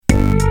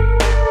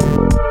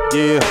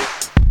Yeah.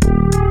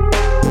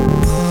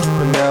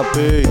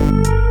 Penelope.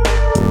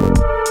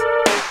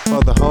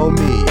 For the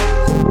homies.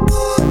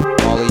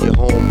 All of your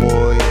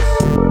homeboys.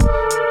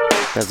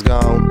 That's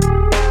gone.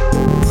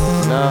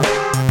 Nah.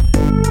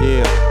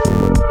 Yeah.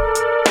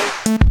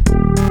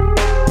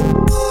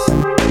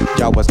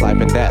 Y'all was life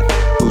and death.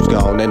 Who's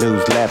gone and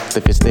who's left?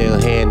 If you're still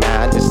here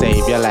now, just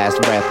save your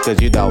last breath. Cause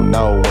you don't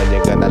know when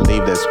you're gonna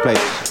leave this place.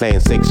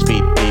 Laying 6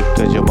 feet deep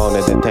cause you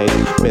wanted to take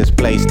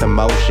misplaced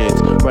emotions.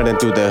 Running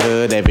through the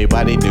hood,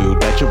 everybody knew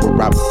that you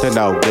were up to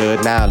no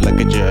good. Now look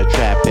at you,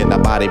 trapped in a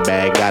body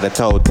bag. Got a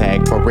toe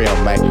tag, for real,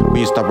 man. We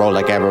used to roll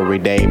like every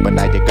day, but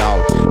now you're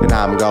gone. And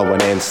I'm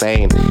going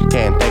insane.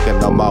 Can't take it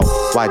no more.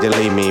 Why'd you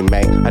leave me,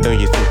 man? I know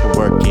you super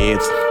work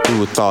kids.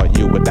 Who thought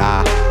you would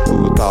die?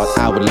 Who thought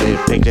I would live?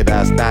 Pictured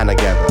us dying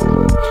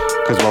together.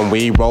 Cause when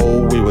we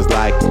roll, we was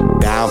like,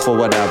 down for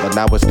whatever.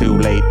 Now it's too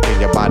late,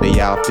 bring your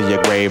body out to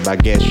your grave. I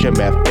guess you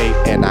met fate,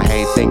 and I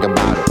hate thinking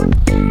about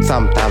it.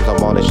 Sometimes I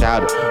wanna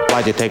shout it.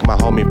 Why'd you take my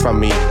homie from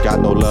me?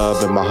 Got no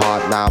love in my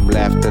heart, now I'm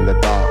left in the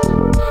dark.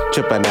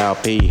 Trippin'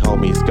 LP,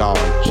 homie's gone.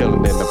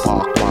 Chillin' in the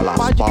park while I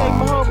Why'd you take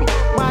my spar.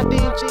 homie? Why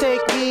didn't you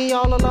take me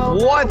all alone?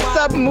 What's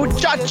up,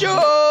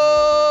 muchachos?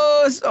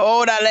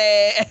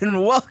 Orale,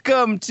 and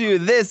welcome to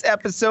this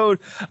episode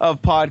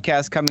of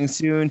Podcast Coming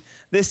Soon.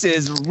 This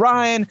is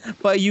Ryan,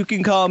 but you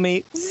can call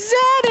me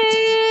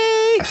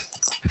Zaddy.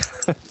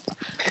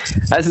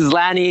 This is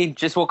Lanny.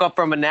 Just woke up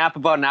from a nap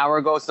about an hour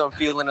ago, so I'm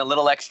feeling a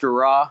little extra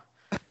raw.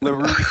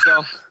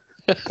 LaRusso.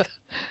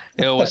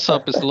 Yo, what's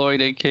up? It's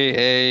Lloyd,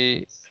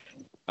 a.k.a.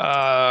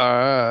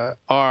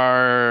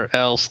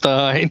 R.L.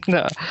 Stein.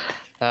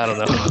 I don't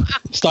know.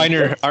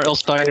 Steiner. R.L.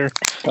 Steiner.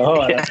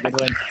 Oh, that's a good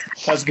one.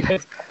 That's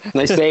good.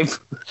 Nice save.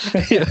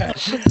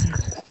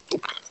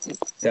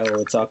 So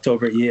it's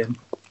October Ian.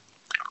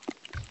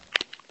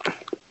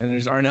 And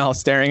there's Arnell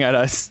staring at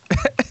us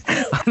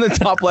on the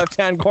top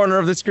left-hand corner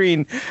of the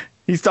screen.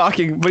 He's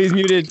talking, but he's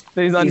muted.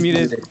 But he's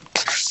unmuted.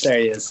 There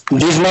he is.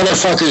 These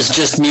motherfuckers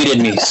just muted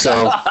me,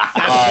 so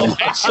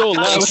So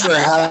loud. thanks for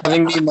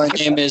having me. My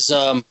name is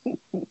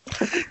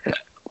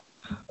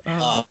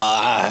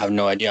I have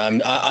no idea.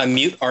 I'm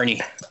mute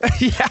Arnie.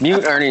 Yeah.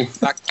 Mute Ernie.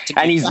 Back to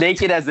And he's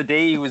naked as the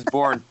day he was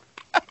born.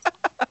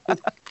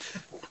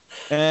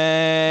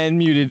 And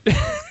muted.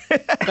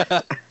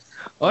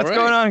 What's right.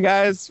 going on,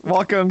 guys?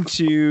 Welcome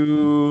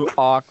to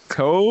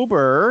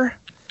October.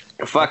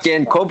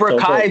 Fucking Cobra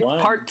October Kai 1.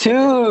 Part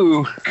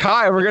 2.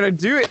 Kai, we're gonna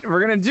do it.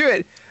 We're gonna do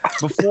it.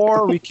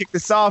 Before we kick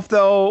this off,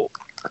 though,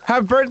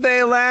 happy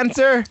birthday,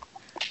 Lancer.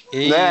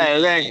 Hey.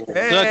 Hey.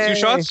 Look, 2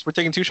 shots? We're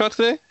taking 2 shots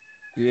today?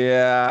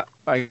 Yeah,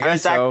 I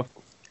guess sec. so.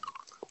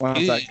 One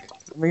Hey. sec.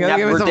 We gotta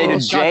Happy give us a birthday little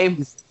to Jay.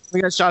 shotskis.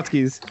 We got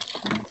shotskis.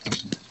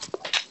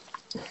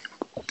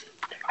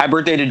 Happy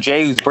birthday to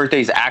Jay, whose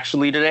birthday is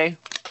actually today.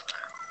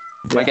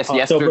 I guess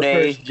October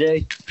yesterday. 1st,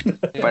 Jay.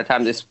 By the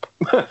time this,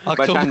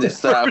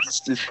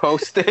 is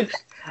posted,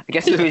 I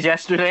guess it was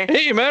yesterday.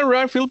 Hey, man,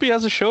 Ryan Philby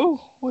has a show.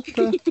 What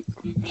the?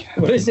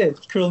 What is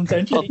it? Cruel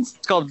Intentions?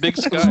 It's called Big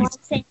Sky.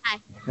 Say hi.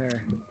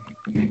 There.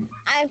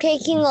 I'm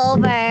taking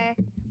over.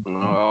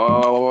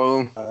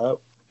 Oh,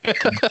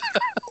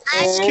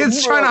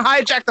 Kids trying to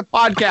hijack the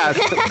podcast.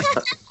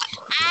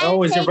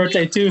 Oh, it's your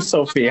birthday too,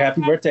 Sophie. Happy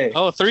birthday.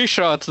 Oh, 3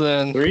 shots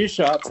then. 3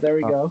 shots. There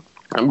we go.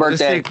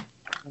 birthday. Just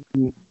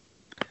take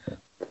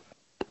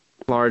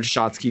large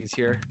shotskis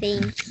here.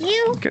 Thank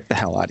you. Get the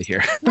hell out of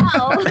here.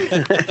 No.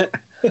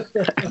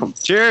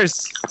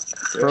 Cheers.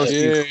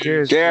 Broskies.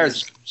 Cheers.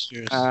 Cheers.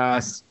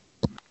 Cheers.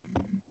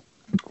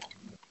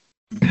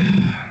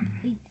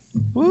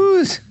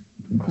 Woos.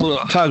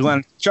 Ugh. Chug,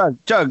 Len. Chug,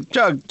 chug,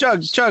 chug,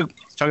 chug, chug.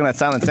 Chugging that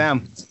Silent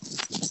Sam.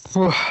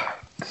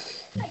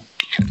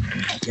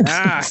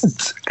 Yeah.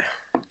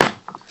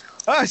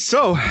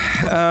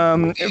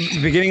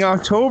 Beginning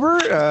October.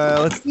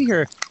 Let's see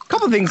here. A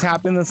couple of things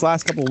happened this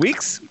last couple of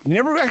weeks. We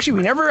never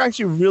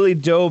actually really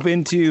dove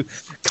into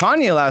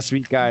Kanye last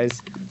week,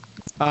 guys.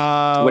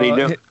 What did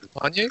he do?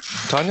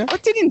 Tanya?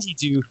 What didn't he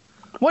do?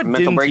 What Mental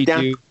didn't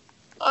breakdown? he do?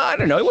 I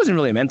don't know. It wasn't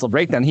really a mental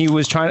breakdown. He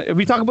was trying.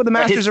 We talked about the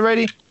Masters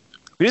already.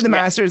 We did the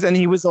Masters, and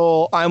he was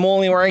all, I'm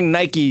only wearing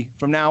Nike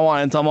from now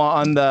on until I'm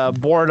on the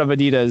board of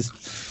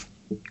Adidas.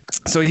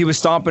 So he was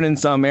stomping in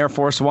some Air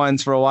Force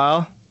Ones for a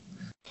while,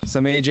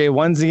 some AJ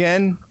Ones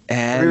again,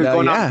 and He was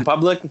going out yeah, in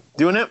public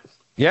doing it.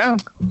 yeah.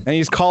 And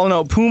he's calling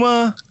out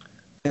Puma,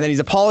 and then he's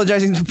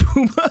apologizing to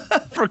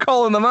Puma for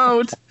calling them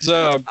out.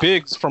 So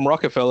Biggs from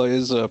Rockefeller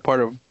is a part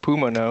of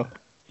Puma now.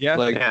 Yeah,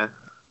 Like Yeah.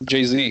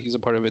 Jay-Z, he's a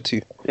part of it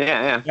too.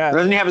 Yeah. Yeah.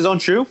 Doesn't he have his own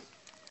shoe?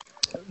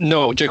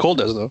 No, J. Cole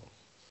does though.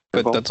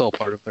 But Cool. that's all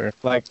part of there.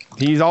 like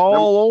he's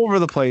all over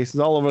the place.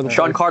 He's all over the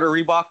Sean place. Carter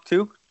Reebok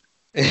too.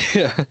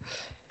 Yeah.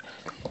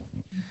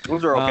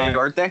 Those are okay,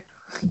 aren't they?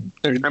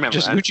 They're remember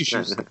just that. Gucci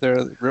shoes.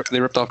 They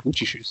ripped off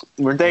Gucci shoes.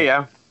 Weren't they?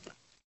 Yeah.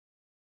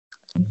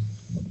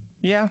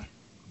 Yeah,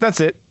 that's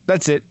it.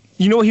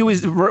 You know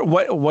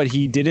what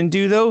he didn't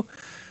do though?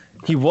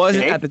 He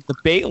wasn't Debate? at the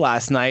debate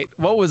last night.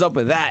 What was up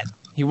with that?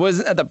 He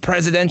wasn't at the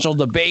presidential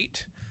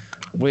debate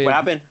with What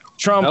happened?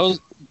 Trump.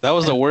 That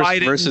was the worst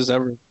Biden. versus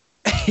ever.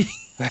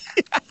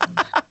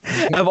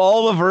 Of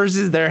all the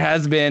verses there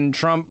has been,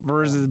 Trump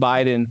versus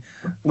Biden.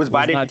 Was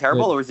not Biden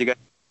terrible good. or was he good?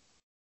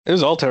 It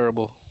was all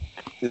terrible.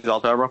 It was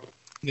all terrible.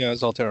 Yeah, it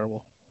was all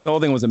terrible. The whole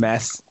thing was a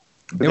mess.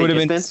 Were It would they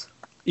have been distant?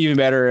 even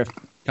better if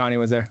Kanye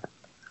was there.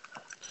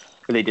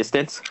 Were they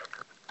distant?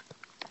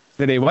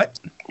 Did they what?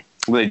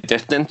 Were they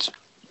distant?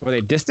 Were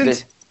they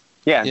distant?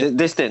 Yeah, Yeah.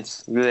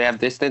 distance. Do they have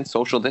distance?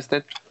 Social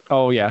distance?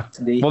 Oh yeah.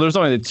 Well, there's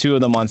only the two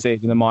of them on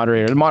stage and the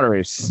moderator. The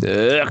moderator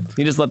sucked.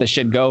 He just let the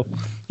shit go.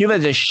 He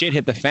let the shit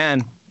hit the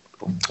fan.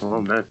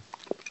 Oh man.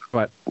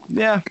 But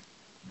yeah,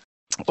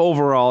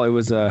 overall it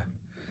was a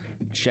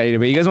shitty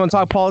debate. You guys want to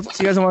talk politics?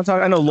 You guys want to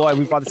talk? I know Lloyd.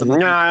 We brought this up.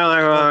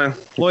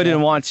 Lloyd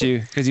didn't want to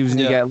because he was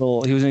gonna get a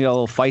little. He was gonna get a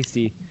little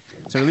feisty.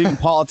 So we're leaving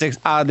politics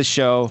out of the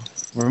show.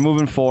 We're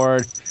moving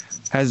forward.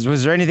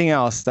 Was there anything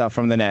else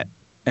from the net?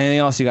 Anything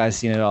else you guys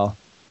seen at all?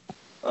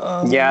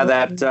 Yeah,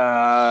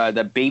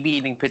 that baby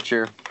eating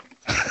picture.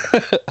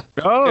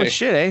 Oh Okay.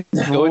 shit!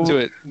 Eh? Go into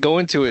it. Go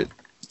into it.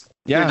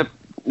 Yeah.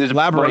 There's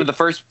Elaborate.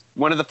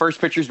 one of the first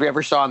pictures we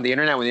ever saw on the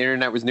internet when the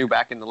internet was new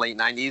back in the late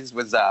 90s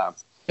was an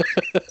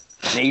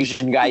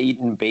Asian guy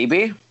eating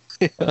baby.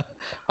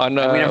 On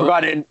And we never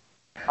got in.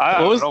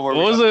 what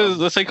was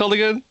the site called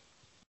again?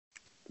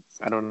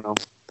 I don't know.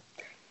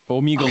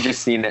 Omegle. We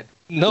just seen it.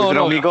 No, Was it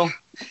no, Omegle?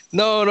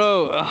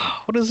 no.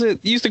 What is it?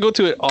 You used to go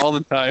to it all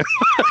the time.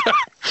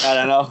 I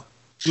don't know.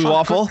 Blue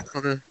waffle.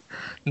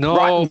 No,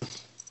 Rotten.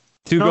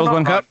 Two girls,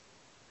 one cup.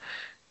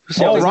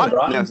 Oh, Yeah,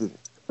 rotten. yeah, was it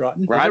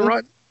Rotten.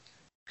 Rotten?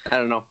 I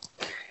don't know.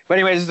 But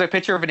anyways, there's a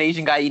picture of an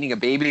Asian guy eating a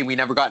baby. We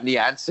never got any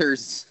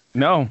answers.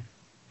 No.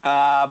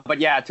 But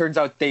yeah, it turns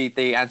out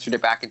they answered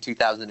it back in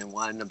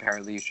 2001.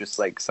 Apparently, he's just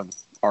like some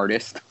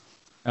artist.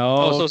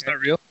 Oh, Oh, so it's not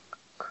real.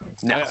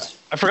 No,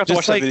 I forgot to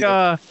watch just that like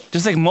video.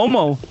 just like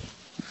Momo.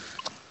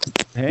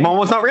 Hey,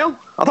 Momo's not real.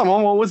 I thought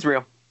Momo was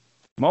real.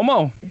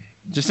 Momo,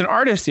 just an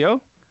artist,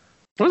 yo.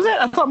 Was it?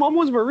 I thought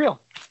Momo's were real.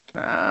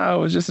 I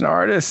was just an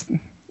artist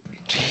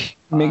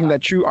making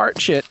that true art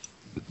shit.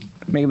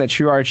 Making that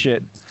true art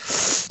shit.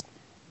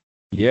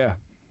 Yeah.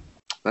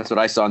 That's what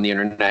I saw on the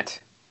internet.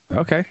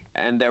 Okay.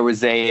 And there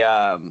was a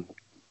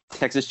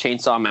Texas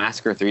Chainsaw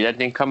Massacre 3 that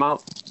didn't come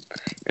out.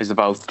 It was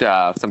about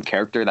some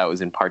character that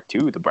was in part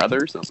 2, the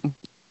brother or something.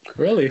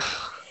 Really?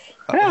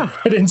 Yeah.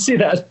 I didn't see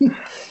that.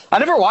 I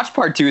never watched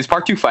part 2. Is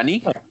part 2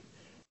 funny?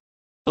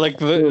 Like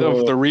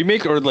the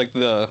remake or like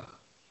the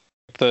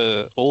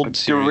old The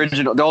series?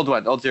 original, the old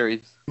one, old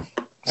series. I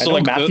So know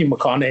like Matthew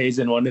McConaughey's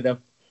in one of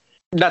them.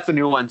 That's the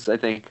new ones, I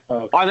think.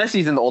 Oh, okay. Oh, unless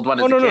he's in the old one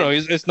as Oh a no, kid. no,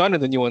 it's not in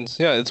the new ones.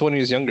 Yeah, it's when he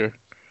was younger.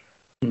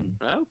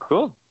 Oh,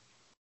 cool.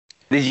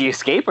 Did he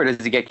escape or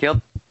does he get killed?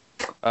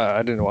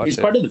 I didn't watch He's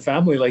it. part of the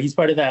family. Like he's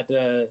part of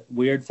that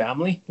weird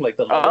family. Like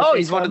the. Oh, Leatherface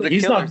he's one of the family.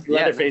 He's not killers, yeah.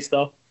 Leatherface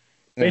though.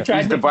 They Yeah. tried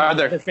He's the making him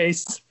brother.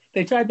 Leatherface.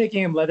 They tried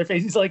making him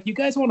Leatherface. He's like, you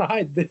guys want to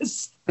hide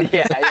this?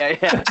 Yeah.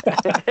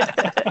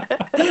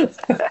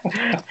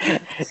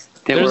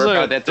 Didn't work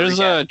out. That's There's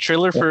what we a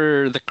trailer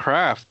for The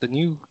Craft, the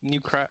new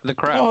Craft, The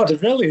Craft. Oh,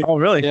 really? Oh,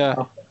 really? Yeah.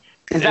 got.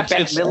 Is that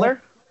Bette it's- Midler?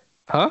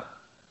 Huh?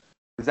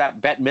 Is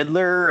that Bette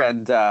Midler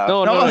and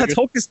No, No, no. that's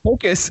Hocus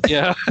Pocus.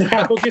 Yeah.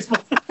 Yeah, okay.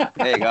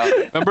 there you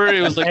go. Remember,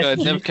 it was like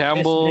Nev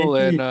Campbell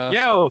and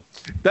Yo,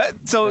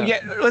 yeah.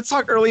 Let's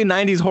talk early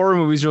 '90s horror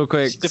movies real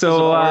quick. Stiff as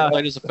So a board,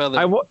 light as a feather.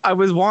 I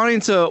was wanting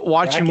to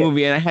watch a Racket.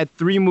 movie, and I had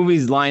 3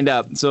 movies lined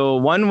up. So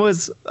one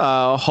was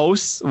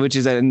Hosts, which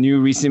is a new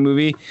recent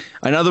movie.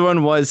 Another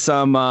one was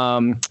some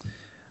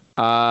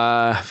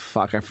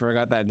fuck, I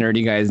forgot that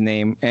nerdy guy's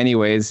name.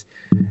 Anyways,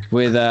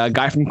 with a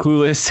guy from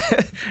Clueless,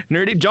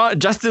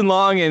 Justin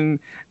Long and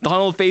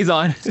Donald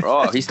Faison.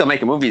 Oh, he's still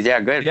making movies. Yeah,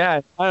 good. Yeah,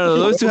 I don't know.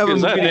 Those two have a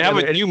Is that- movie they have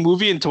a together. new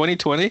movie in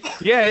 2020,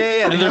 Yeah.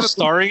 and They they're have a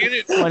starring in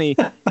it. funny.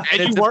 And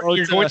It's you're about,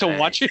 going to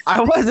watch it.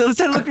 I was. It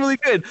said it looked really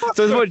good.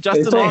 So it's about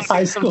Justin It's like Long high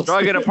taking some school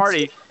drug at a students.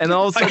 party, and then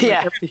all of a sudden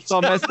Yeah. it's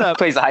all messed up.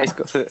 Plays a high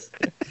school. So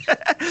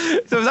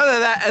it was either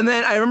that, and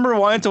then I remember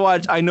wanting to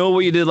watch I Know What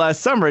You Did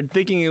Last Summer,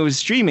 thinking it was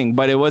streaming,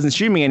 but it wasn't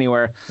streaming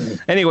anywhere.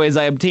 Anyways,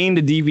 I obtained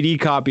a DVD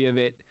copy of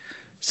it,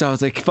 so I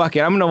was like, "Fuck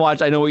it, I'm gonna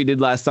watch I Know What You Did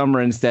Last Summer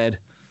instead."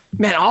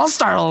 Man,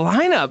 all-star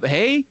lineup,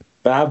 hey?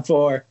 Fab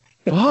Four.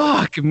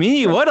 Fuck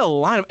me, what a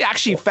lineup!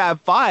 Actually, Fab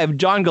Five,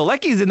 John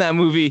Galecki's in that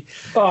movie.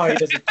 Oh, he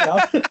doesn't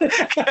count.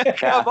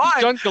 Come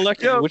on, John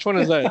Galecki. Yo. Which one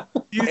is that?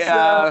 he's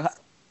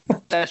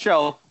That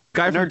show.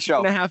 guy from Nerd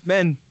Show. 2.5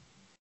 Men.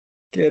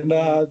 And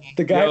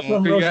the guy Yo,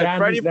 from We got Roseanne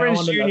Freddie who's now Prinze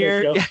on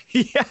another Jr. show.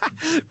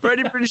 Yeah,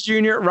 Freddie Prinze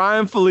Jr.,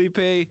 Ryan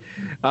Felipe,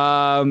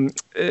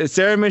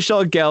 Sarah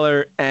Michelle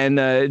Gellar,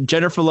 and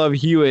Jennifer Love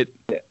Hewitt,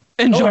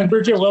 and Oh, John and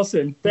Bridget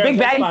Wilson. Big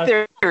Bang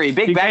Theory.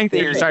 Big Bang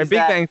Theory. Sorry, He's Big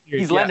that- Bang Theory.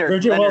 He's Yeah. Leonard.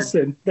 Bridget Leonard.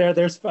 Wilson.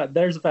 There's a Fab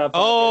Five.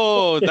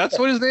 Oh, that's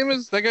what his name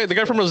is. That guy, the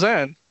guy from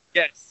Roseanne.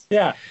 Yes.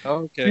 Yeah.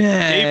 Okay.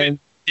 Man.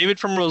 David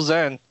from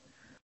Roseanne.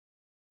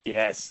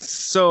 Yes.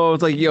 So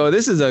it's like, yo,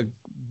 this is a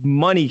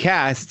money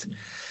cast.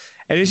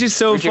 And it's just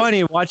so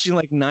funny watching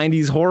like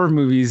 90s horror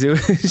movies. It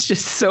was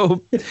just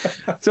so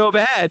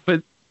bad.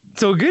 But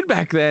so good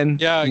back then.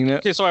 Yeah. You know?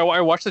 Okay, so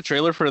I watched the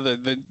trailer for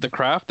the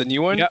Craft, the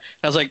new one. Yep.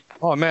 I was like,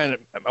 oh man,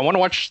 I want to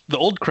watch the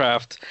old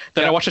Craft.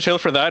 Then I watched the trailer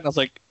for that, and I was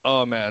like,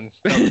 oh man,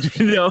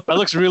 that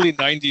looks really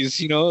 90s.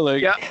 You know,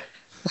 like. Yeah.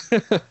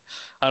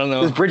 I don't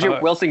know. Does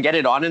Bridget Wilson get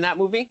it on in that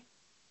movie?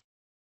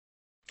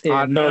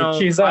 Yeah, no,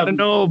 she's I don't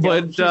know,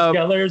 but she's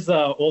Geller's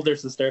older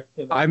sister.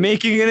 I'm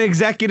making an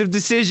executive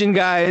decision,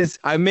 guys.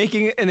 I'm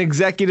making an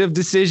executive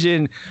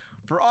decision.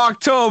 For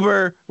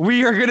October,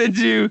 we are gonna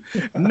do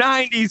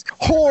 90s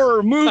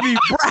horror movie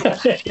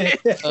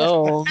bracket.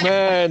 Oh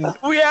man,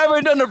 We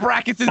haven't done a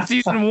bracket since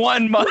season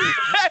 1.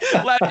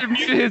 Lester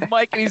muted his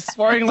mic and he's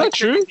swearing like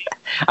true.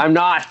 I'm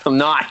not.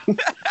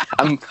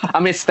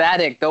 I'm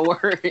ecstatic. Don't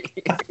worry.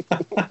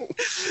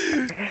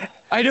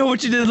 I know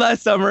what you did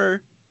last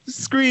summer.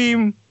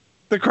 Scream,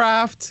 The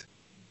Craft,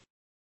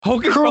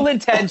 Hocus Cruel Pocus.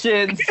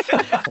 Intentions.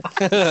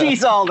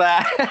 She's all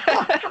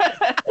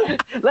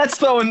that. Let's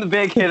throw in the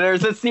big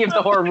hitters. Let's see if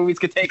the horror movies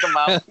could take them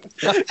out.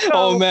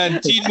 Oh man,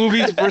 teen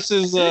movies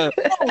versus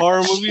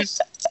horror movies.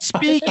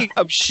 Speaking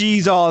of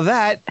She's All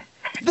That,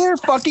 they're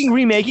fucking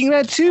remaking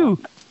that too.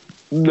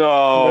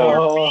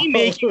 No.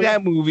 Remaking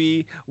that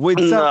movie with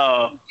some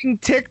No. fucking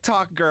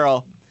TikTok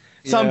girl.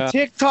 Some Yeah.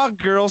 TikTok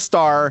girl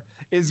star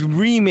is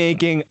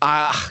remaking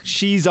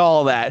She's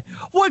All That.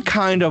 What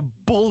kind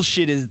of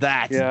bullshit is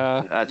that?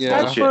 Yeah, That's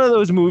yeah. That's one of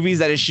those movies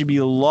that it should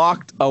be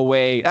locked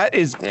away. That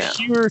is Yeah.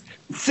 pure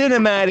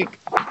cinematic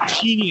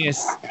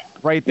genius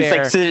right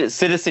It's there. like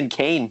Citizen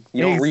Kane.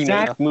 You don't remake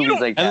Exactly. movies You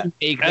don't like that.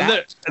 Make And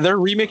that. they're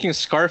remaking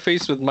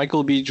Scarface with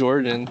Michael B.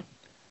 Jordan.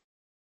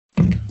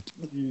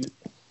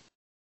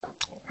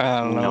 I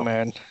don't know, No.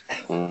 man.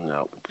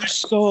 No.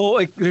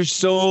 There's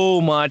so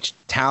much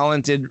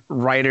talented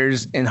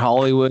writers in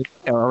Hollywood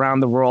or around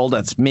the world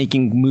that's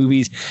making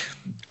movies,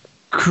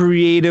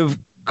 creative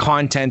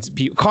content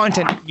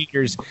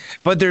creators,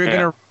 but they're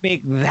gonna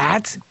make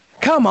that.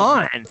 Come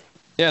on.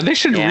 Yeah, they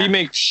should Yeah.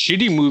 remake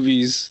shitty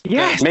movies.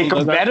 Yes. Make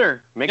them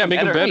better. Make Yeah, them make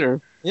them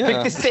better. Yeah, Pick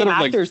the instead same of,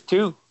 like- actors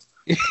too.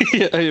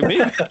 yeah, maybe.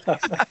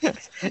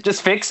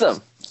 Just fix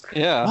them.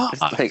 Yeah.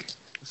 Just like,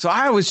 So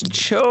I was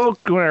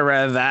choked when I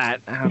read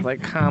that. I was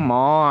like, come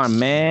on,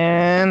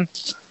 man.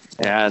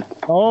 yeah,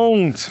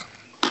 Don't.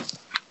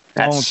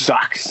 that Don't.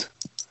 sucks.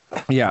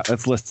 Yeah,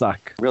 let's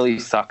suck. Really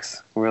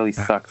sucks. Really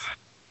sucks.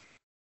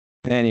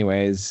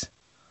 Anyways.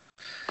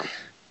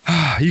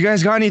 You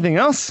guys got anything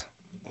else?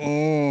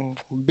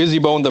 Busy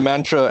Bone, the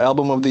Mantra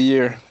album of the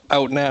year,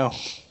 out now.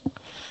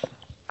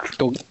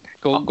 Go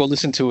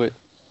listen to it.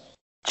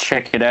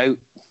 Check it out.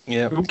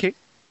 Yeah. Okay.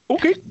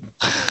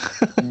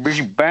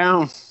 Busy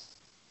Bound.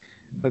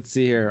 Let's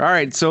see here. All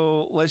right,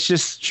 so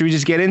should we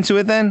just get into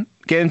it then?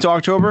 Get into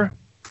October?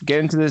 Get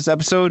into this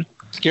episode?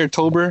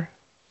 Scaretober.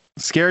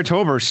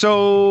 Scaretober.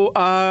 So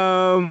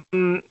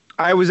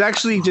I was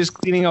actually just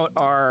cleaning out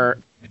our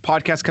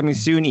podcast coming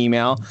soon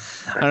email.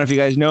 I don't know if you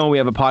guys know, we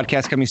have a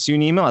podcast coming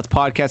soon email. It's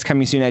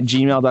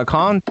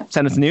podcastcomingsoon@gmail.com.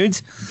 Send us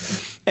nudes.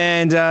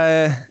 And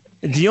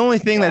the only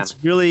thing that's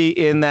really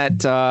in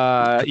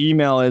that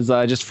email is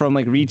just from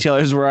like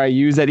retailers where I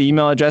use that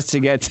email address to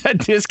get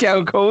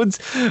discount codes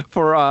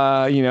for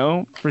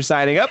for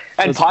signing up.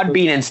 And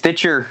Podbean and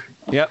Stitcher.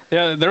 Yep.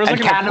 Yeah, there was And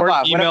like an Canva,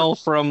 important whatever. email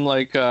from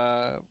like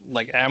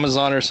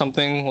Amazon or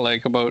something,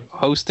 like about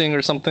hosting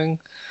or something.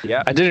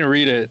 Yeah. I didn't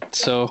read it,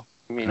 so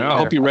I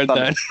hope you read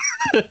that.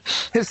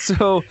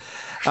 So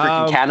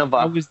Freaking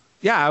Canva.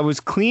 I was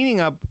cleaning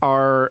up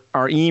our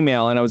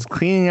email and I was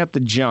cleaning up the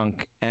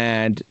junk,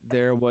 and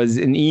there was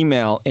an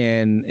email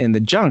in the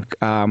junk.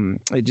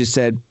 It just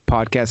said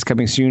podcast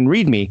coming soon,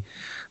 read me.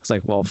 I was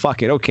like, well,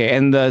 fuck it. Okay.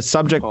 And the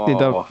subject,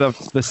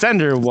 the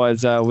sender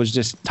was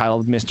just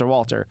titled Mr.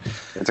 Walter.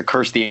 It's a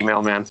cursed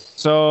email, man.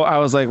 So I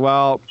was like,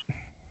 well,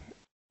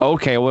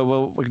 okay,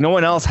 well, no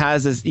one else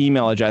has this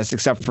email address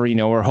except for,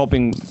 we're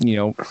hoping,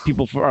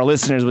 people, for our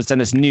listeners would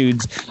send us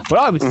nudes. But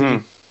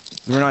obviously,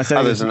 we're not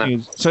sending Other us than that.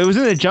 nudes. So it was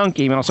in the junk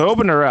email. So I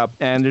opened her up,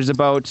 and there's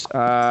about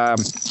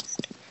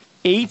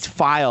 8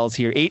 files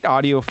here, 8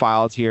 audio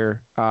files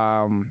here.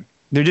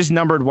 They're just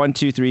numbered 1,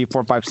 2, 3,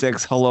 4, 5,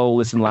 6. Hello,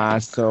 listen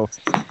last. So,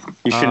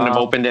 You shouldn't have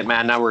opened it,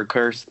 man. Now we're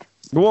cursed.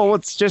 well,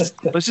 let's just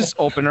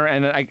open her.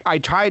 And I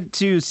tried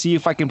to see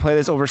if I can play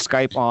this over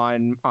Skype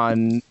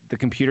on the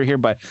computer here,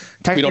 but We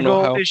don't technical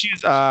know how.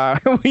 issues. I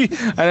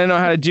don't know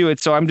how to do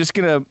it, so I'm just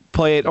gonna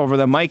play it over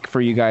the mic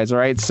for you guys. All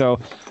right. So,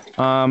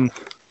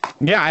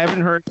 yeah,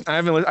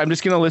 I'm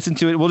just gonna listen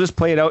to it. We'll just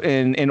play it out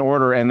in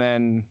order, and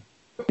then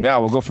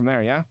we'll go from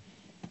there. Yeah.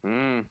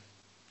 You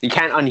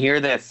can't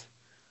unhear this.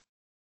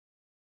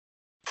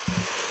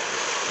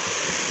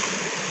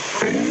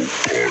 Hello,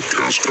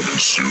 podcast coming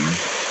soon.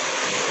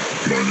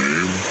 My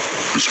name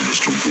is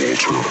Mr.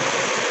 Walter,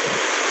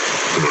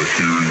 and I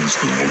hear you've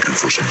been looking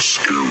for some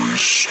scary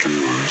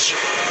stories.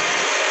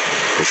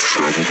 I've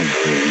traveled the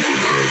world and have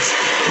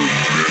heard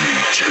many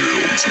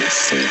tales of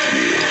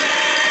folklore.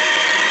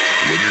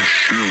 Let me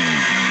share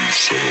with you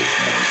some of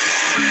my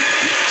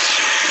favorites.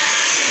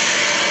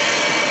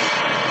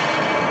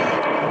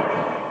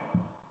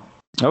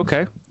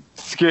 Okay.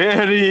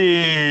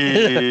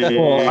 Scary.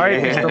 All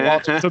right, Mr.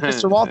 Walter. So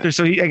Mr. Walter.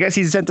 So I guess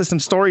he sent us some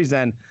stories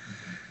then.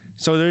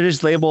 So they're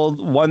just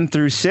labeled 1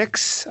 through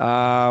 6.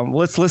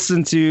 Let's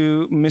listen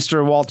to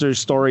Mr. Walter's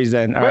stories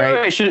then. All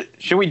right. Wait.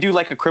 Should we do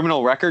like a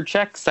criminal record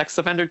check, sex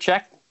offender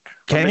check?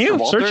 Can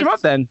you search him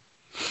up then?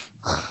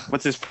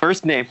 What's his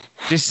first name?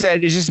 It's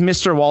just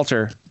Mr.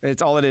 Walter.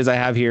 It's all it is I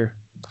have here.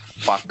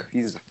 Fuck,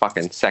 he's a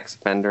fucking sex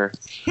offender.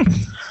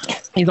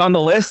 He's on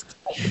the list.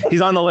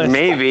 He's on the list.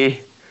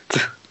 Maybe.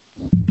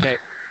 Okay.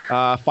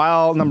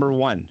 File number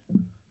 1.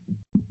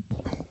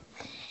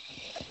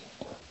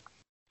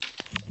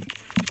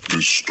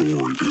 This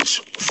story is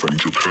from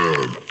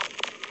Japan.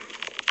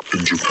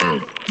 In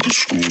Japan, the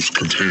schools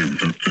contain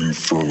an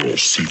infernal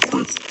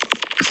secret.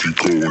 If you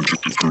go into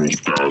the girl's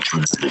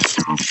bathroom on the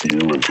 3rd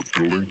floor of the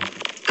building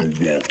and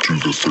walk to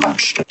the 3rd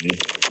stall,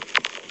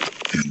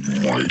 you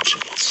might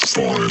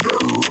find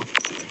her.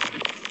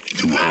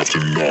 You have to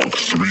knock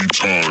 3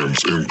 times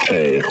and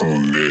call her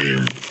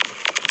name.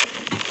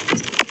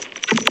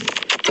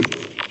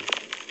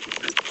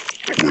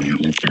 When you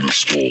open the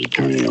stall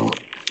door,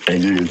 a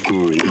little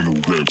girl in a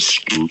red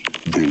skirt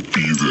will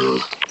be there.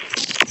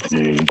 The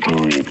little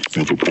girl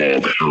with a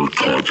bob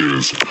haircut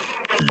is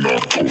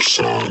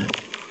Hanako-san.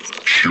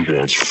 She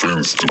wants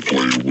friends to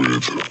play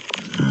with,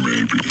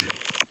 maybe.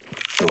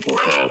 Or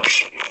perhaps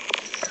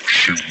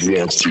she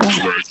wants to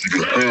drag you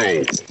to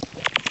hell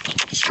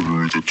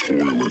through the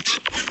toilet.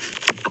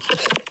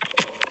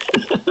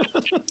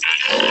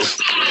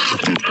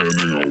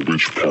 Depending on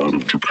which part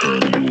of Japan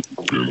you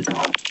live in,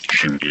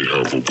 she may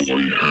have a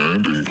bloody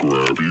hand and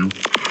grab you,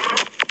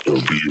 or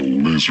be a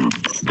lizard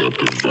that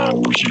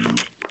devours you.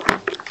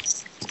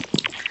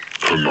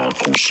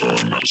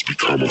 Hanako-san has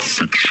become a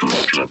fixture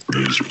of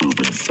Japanese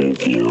urban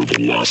folklore the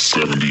last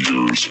 70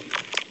 years.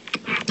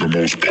 The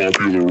most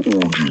popular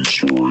origin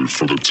story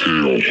for the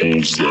tale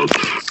holds that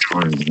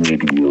during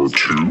World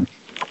War II,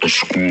 a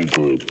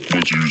schoolgirl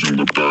was using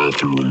the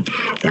bathroom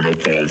when a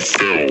bomb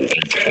fell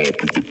on top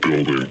of the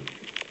building.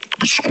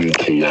 The school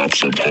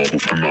collapsed on top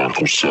of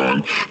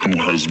Hanako-san, who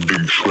has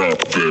been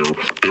trapped there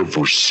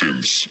ever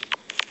since.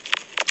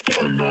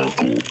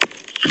 Hanako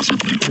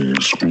isn't the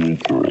only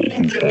schoolgirl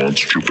who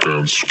haunts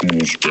Japan's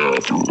schools'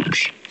 bathrooms.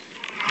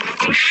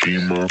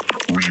 Kashima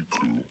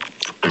Riku,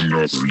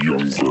 another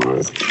young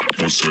girl,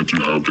 was said to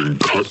have been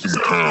cut in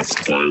half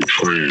by a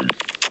train.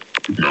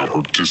 Now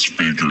her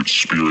disfigured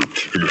spirit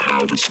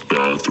inhabits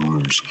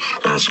bathrooms,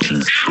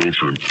 asking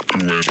children who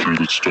enter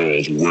the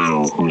stalls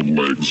where her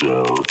legs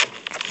are.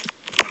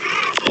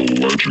 The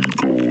legend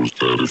goes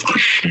that if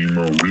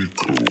Kashima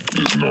Riku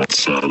is not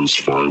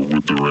satisfied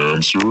with their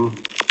answer,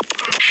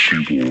 she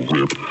will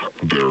rip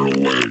their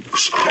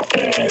legs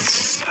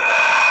off.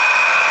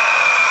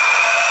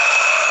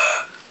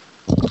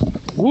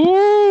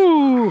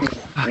 Woo!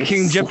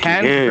 King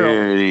Japan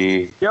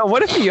girl. Yo,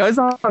 what if he is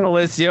on the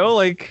list, yo?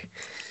 Like,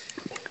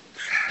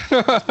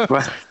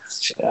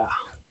 Yeah.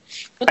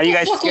 Are you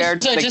guys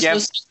scared? I Like, just yeah.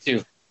 listened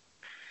to.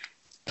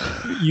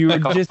 you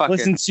Like a just fucking-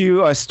 listened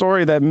to a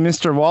story that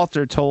Mr.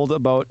 Walter told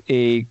about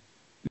a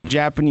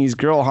Japanese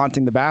girl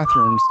haunting the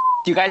bathrooms.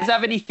 Do you guys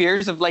have any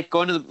fears of like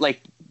going to the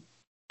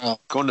Oh.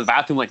 going to the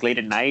bathroom like late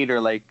at night, or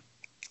like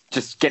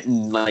just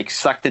getting like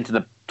sucked into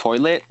the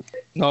toilet?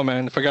 No,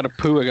 man. If I got to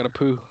poo, I got to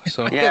poo.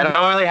 So Yeah, I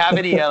don't really have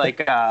any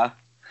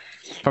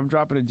If I'm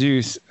dropping a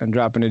deuce, I'm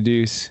dropping a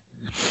deuce.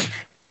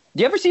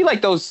 Do you ever see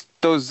like those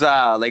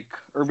like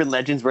urban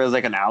legends where there's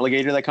like an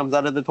alligator that comes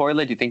out of the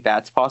toilet? Do you think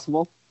that's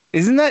possible?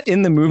 Isn't that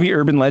in the movie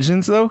Urban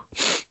Legends though?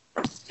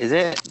 Is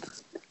it?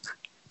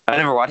 I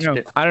never watched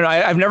it. I don't know.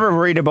 I've never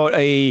worried about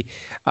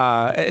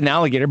an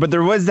alligator, but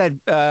there was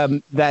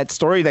that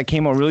story that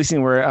came out really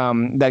soon where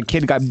that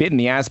kid got bit in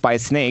the ass by a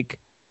snake.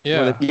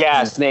 yeah.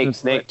 Yeah,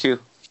 snake too.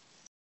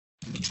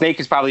 Snake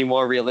is probably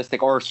more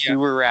realistic, or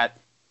sewer rat.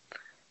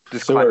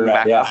 Just Sewer climbing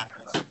rat,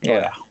 back.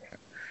 yeah.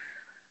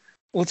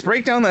 Let's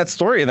break down that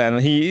story then.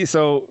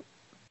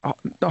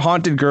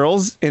 Haunted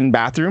girls in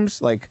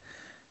bathrooms, like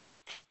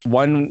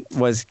one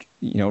was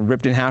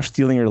ripped in half,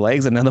 stealing your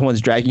legs. Another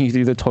one's dragging you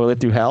through the toilet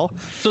through hell.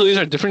 So these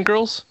are different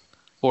girls?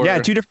 Or... Yeah,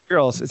 2 different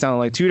girls. It sounded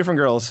like 2 different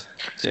girls.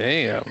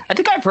 Damn. I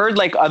think I've heard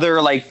like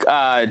other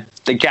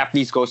the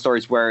Japanese ghost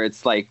stories where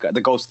it's like the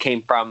ghost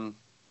came from,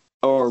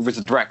 or was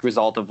a direct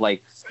result of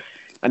like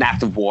an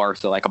act of war,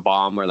 so like a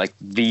bomb or like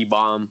the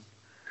bomb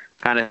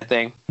kind of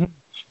thing.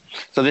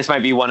 So this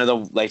might be one of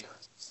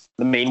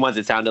the main ones.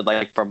 It sounded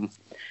like from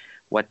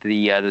what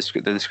the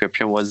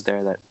description was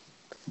there, that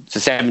it's a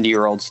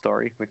 70-year-old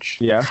story, which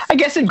I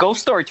guess in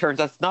ghost story terms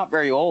that's not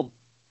very old.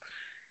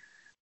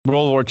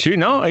 World War II?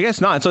 No, I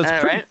guess not. So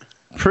it's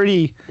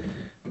pretty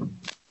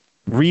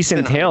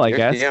recent tale, I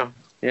guess.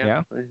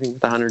 Yeah. I think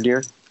it's 100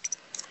 years.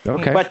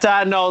 Okay. But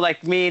no,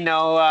 like me,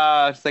 no.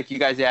 It's like you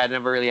guys. Yeah, I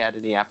never really had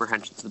any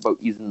apprehensions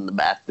about using the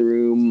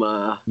bathroom.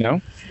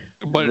 No.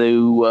 But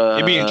though,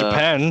 maybe in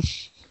Japan.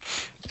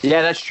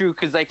 Yeah, that's true.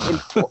 Because like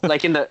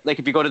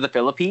if you go to the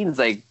Philippines,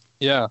 like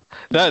Yeah,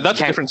 that's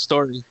a different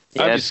story.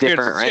 Yeah, I'd be it's scared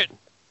different, of right? shit.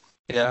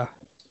 Yeah,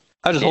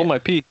 I just hold my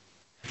pee.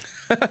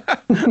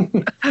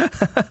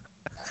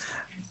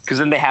 Because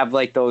then they have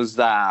like those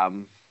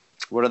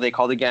what are they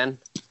called again?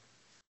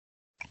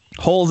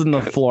 Holes in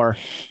the floor.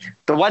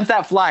 The ones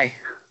that fly.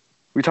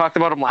 We talked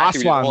about them last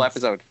year, the whole Oswald.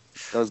 episode.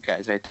 Those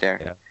guys right there.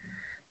 Yeah.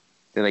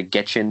 They like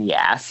get you in the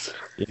ass.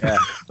 Yeah.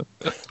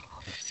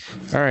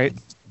 All right.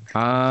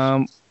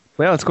 Well,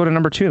 let's go to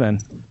number 2 then.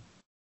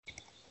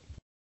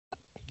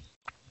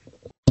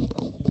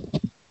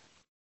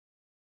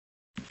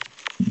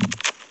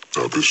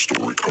 Now this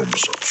story comes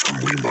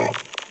from Lima.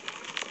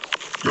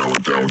 Now in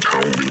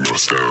downtown Lima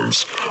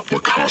stands La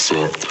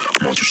Casa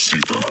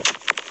Montecita,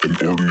 an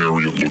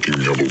ordinary-looking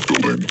yellow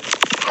building.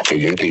 A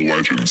local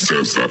legend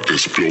says that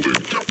this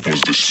building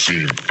was the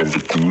scene of the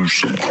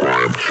gruesome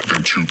crime,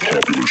 and 2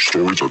 popular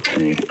stories are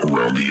told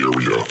around the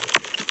area.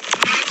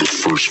 The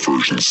first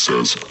version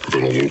says that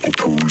a local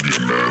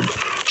Peruvian man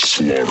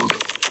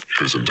slaughtered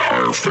his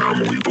entire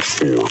family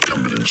before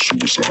committing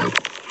suicide,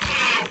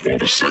 while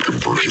the second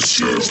version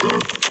says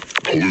that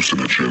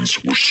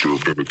hallucinogens were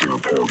served at a dinner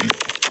party,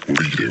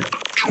 leading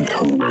to a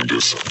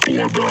horrendous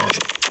bloodbath.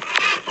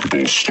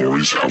 Both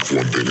stories have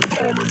one thing in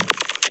common.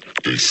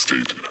 They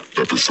state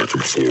that the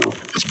second floor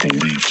is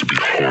believed to be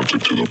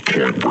haunted to the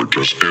point where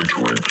just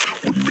entering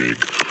would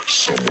make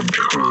someone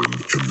turn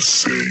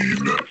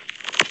insane.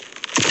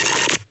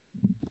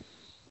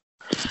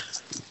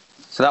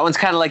 So that one's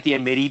kind of like the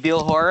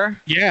Amityville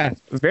horror, Yeah.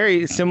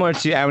 Very similar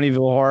to Amityville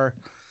Horror.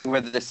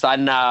 where the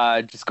son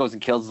just goes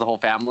and kills the whole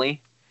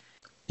family.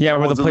 Yeah,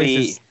 where the Supposedly,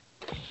 place is.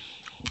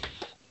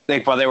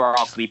 like while they were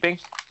all sleeping,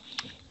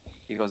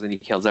 he goes and he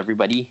kills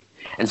everybody.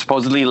 And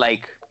supposedly,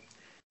 like,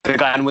 the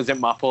gun wasn't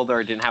muffled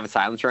or didn't have a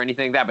silencer or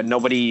anything like that, but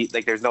nobody,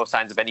 like, there's no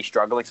signs of any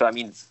struggling. So that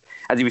means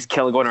as he was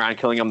going around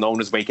killing them, no one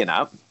was waking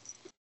up.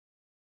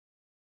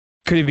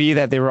 Could it be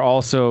that they were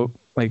also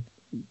like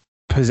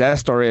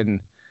possessed or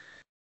in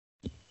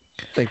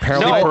like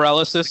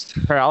Paralysis.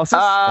 paralysis?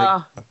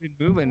 Like, been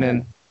moving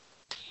and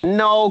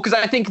No, because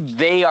I think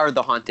they are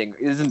the haunting.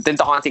 Didn't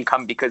the haunting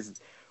come because,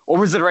 or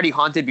was it already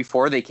haunted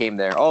before they came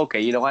there? Oh, okay,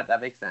 you know what?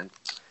 That makes sense.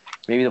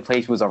 Maybe the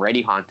place was already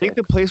I think haunted.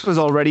 the place was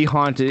already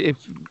haunted.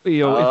 If you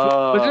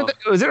know,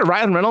 was it a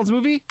Ryan Reynolds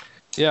movie?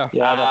 Yeah.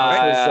 Yeah, the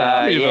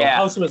house was, yeah. the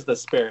house was the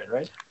spirit,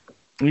 right?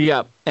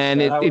 Yeah,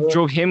 and Yeah, it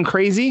drove him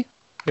crazy.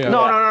 Yeah.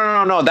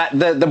 No. That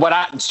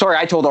the story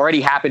I told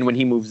already happened when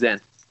he moves in.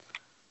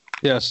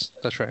 Yes,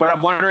 that's right. But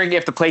I'm wondering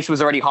if the place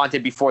was already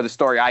haunted before the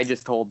story I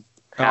just told.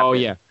 Oh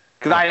yeah.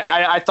 Because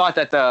I thought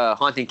that the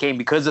haunting came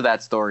because of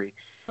that story.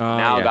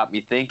 Now yeah. it got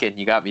me thinking.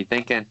 You got me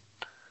thinking.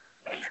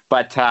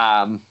 But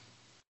yeah,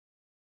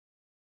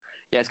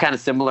 it's kind of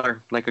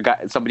similar. Like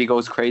somebody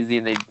goes crazy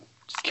and they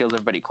just kills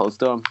everybody close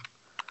to them.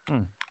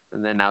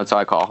 And then now it's all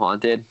I call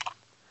haunted.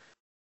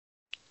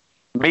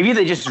 Maybe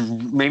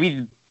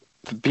the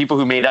people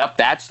who made up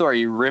that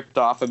story ripped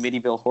off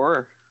Amityville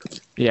Horror.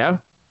 Yeah.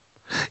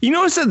 You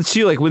notice that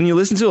too, like when you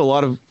listen to a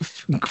lot of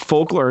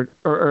folklore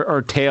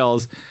or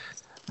tales,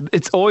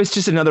 it's always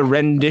just another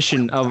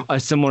rendition of a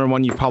similar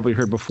one you've probably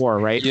heard before,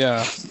 right?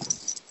 Yeah.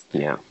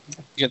 Yeah. It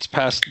gets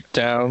passed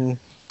down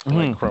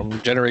like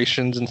from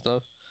generations and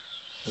stuff.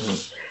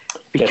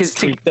 Gets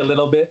tweaked a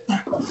little bit.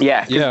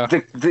 Yeah. Yeah.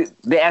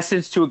 The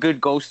essence to a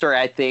good ghost story,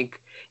 I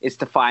think, is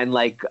to find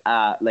like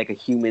a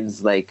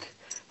human's like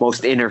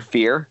most inner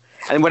fear,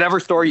 and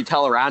whatever story you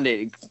tell around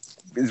it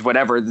is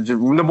whatever. The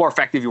more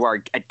effective you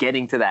are at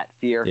getting to that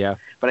fear. Yeah.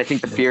 But I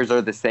think the fears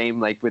are the same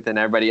like within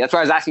everybody. That's why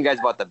I was asking you guys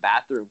about the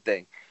bathroom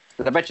thing.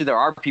 Because I bet you there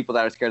are people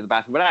that are scared of the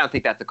bathroom, but I don't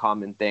think that's a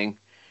common thing.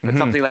 But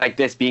something like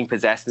this, being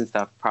possessed and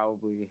stuff,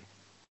 probably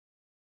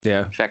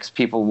affects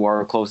people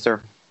more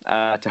closer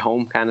to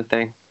home, kind of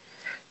thing.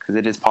 Because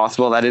it is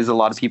possible that is a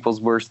lot of people's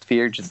worst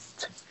fear,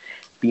 just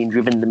being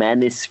driven to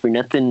madness for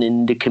nothing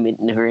and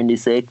committing a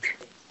horrendous act,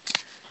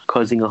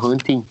 causing a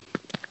haunting.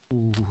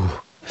 Ooh.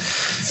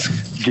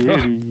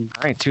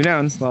 All right, 2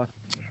 down. Well,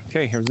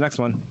 okay, here's the next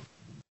one.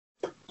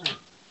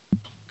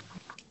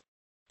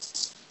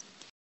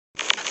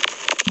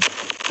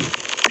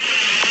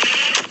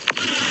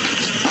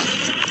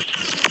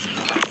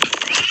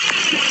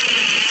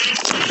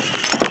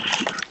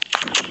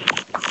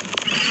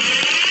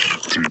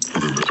 Deep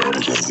within the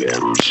Amazon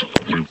waters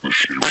live the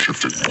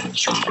shape-shifting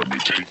monsters that may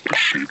take the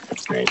shape of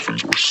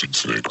dolphins or sea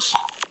snakes.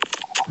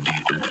 The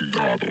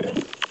Encantado,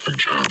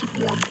 Enchanted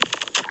One,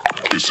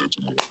 is said to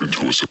morph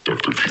into a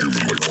seductive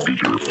human-like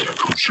figure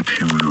whose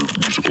superior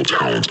musical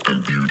talent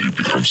and beauty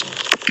becomes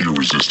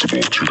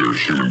irresistible to their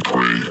human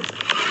prey.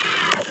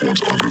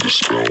 Once under the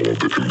spell of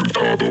the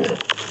Encantado,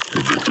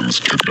 the victim is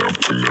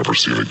kidnapped and never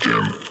seen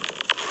again.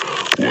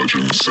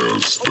 Legend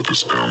says that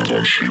this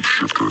Amazon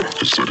shapeshifter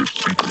is sighted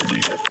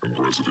frequently, and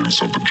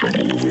residents of the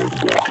jungle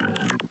avoid walking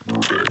near the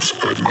riverbanks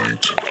at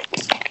night.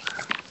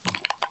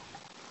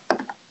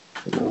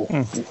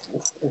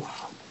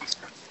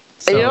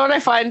 You know what I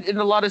find in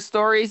a lot of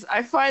stories?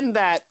 I find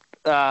that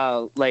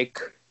like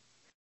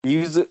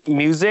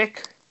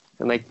music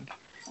and like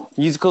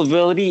musical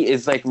ability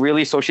is like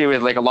really associated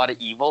with like a lot of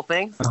evil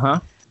things.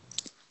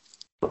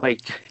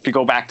 Like if you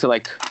go back to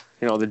like,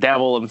 you know, the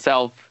devil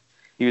himself,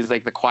 he was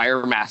like the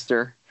choir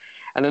master.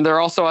 And then there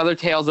are also other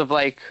tales of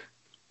like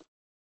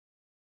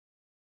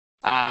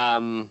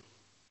where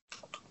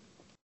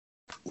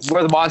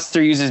the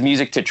monster uses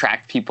music to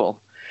attract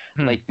people,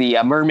 like the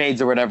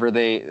mermaids or whatever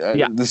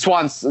the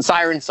swans,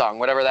 siren song,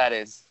 whatever that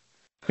is.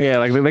 Yeah,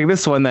 like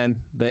this one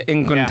then, the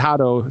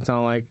Encantado. It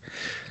sounded like.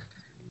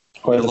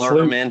 Or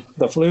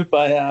the flute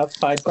by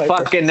Pied Piper.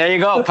 Fucking there you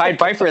go, Pied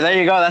Piper. There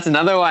you go. That's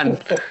another one.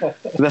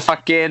 The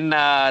fucking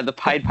the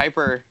Pied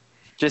Piper,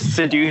 just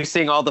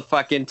seducing all the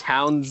fucking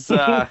towns,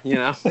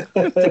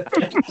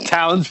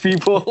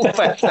 townspeople.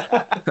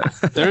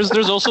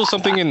 There's also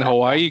something in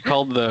Hawaii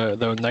called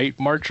the Night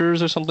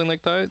Marchers or something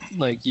like that.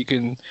 Like you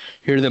can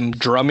hear them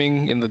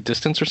drumming in the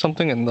distance or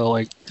something, and they'll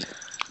like,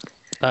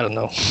 I don't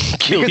know,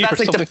 kill you or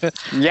something.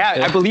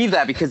 I believe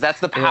that because that's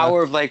the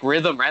power of like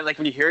rhythm, right? Like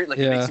when you hear it, like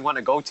it makes you want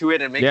to go to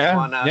it and makes you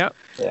want to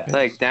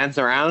like dance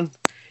around.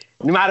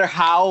 No matter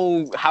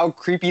how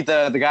creepy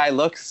the guy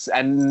looks,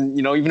 and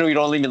even though you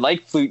don't even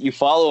like flute, you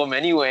follow him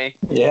anyway.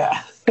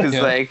 Yeah, because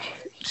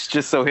like it's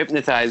just so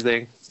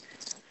hypnotizing.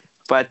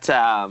 But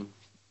do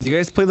you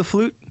guys play the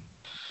flute?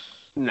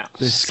 No,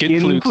 the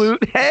skin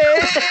flute.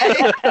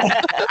 Hey,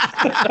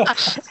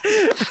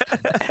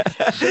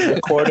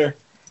 quarter.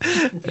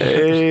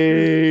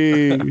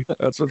 Hey,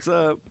 that's what's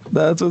up.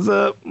 That's what's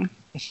up.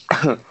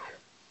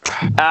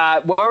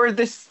 Where would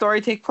this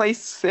story take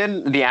place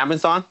in? The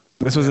Amazon?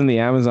 This was in the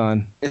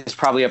Amazon. It's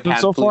probably a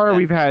pan so far flute,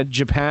 we've had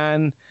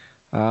Japan,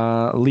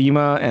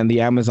 Lima, and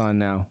the Amazon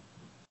now.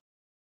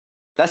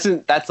 That's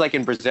like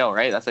in Brazil,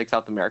 right? That's like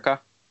South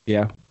America.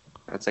 Yeah.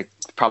 That's like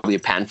probably a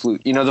pan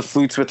flute. You know the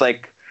flutes with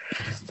like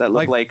that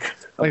look like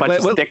a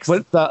bunch of sticks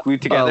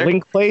glued together.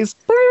 Link plays.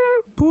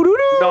 No,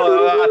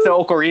 that's the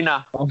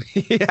ocarina. Oh,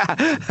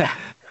 yeah.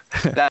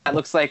 That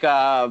looks like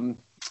some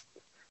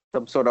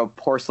sort of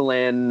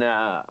porcelain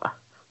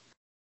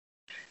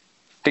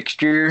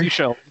fixture.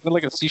 Seashell. Is it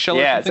like a seashell?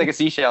 Yeah, it's like a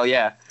seashell.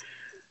 Yeah,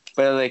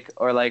 but like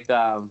like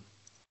a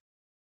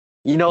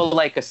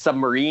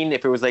submarine.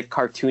 If it was like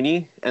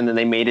cartoony, and then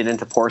they made it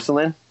into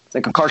porcelain,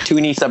 like a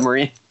cartoony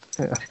submarine.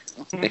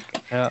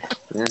 Yeah.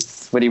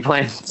 That's what are you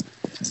playing?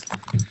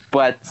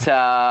 But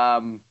I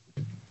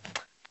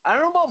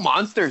don't know about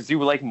monsters. Do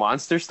you like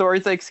monster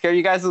stories like scare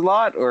you guys a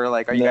lot, or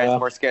like are you guys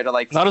more scared of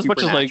like not as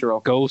much as like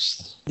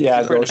ghosts?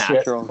 Yeah, ghost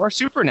shit. Or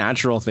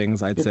supernatural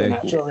things. I'd say.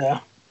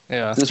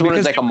 Yeah. This one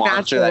is like a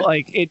monster.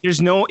 There's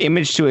no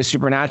image to a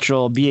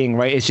supernatural being,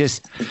 right? It's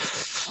just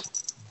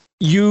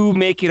you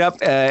make it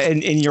up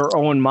in your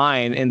own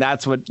mind, and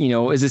that's what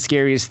is the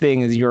scariest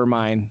thing is your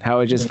mind. How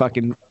it just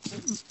fucking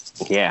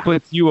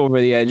puts you over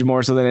the edge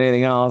more so than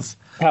anything else.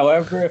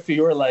 However, if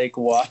you were like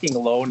walking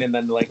alone and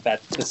then like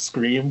the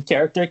Scream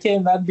character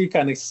came, that'd be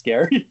kind of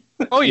scary.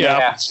 Oh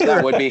yeah,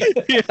 that would be.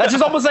 That's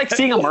just almost like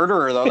seeing a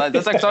murderer, though.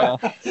 That's like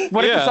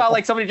what if you saw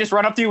like somebody just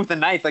run up to you with a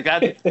knife, like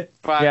that?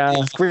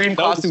 Scream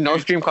costume, no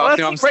Scream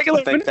costume. Well, that's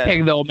regular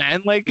thing, though,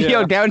 man. Like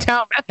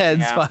downtown meth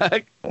heads.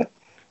 Fuck.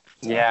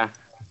 Yeah,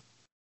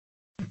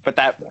 but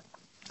that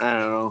I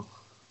don't know.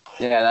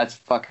 Yeah, that's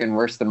fucking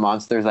worse than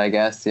monsters, I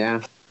guess.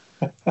 Yeah.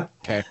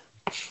 Okay.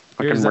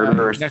 Fucking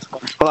murderers. Next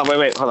one. Hold on,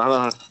 wait. Hold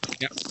on.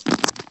 Yep.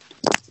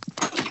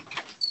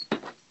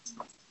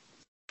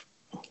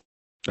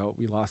 Oh,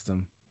 we lost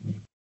him.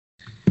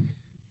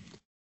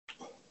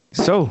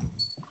 So.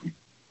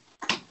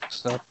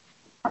 Stop.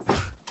 All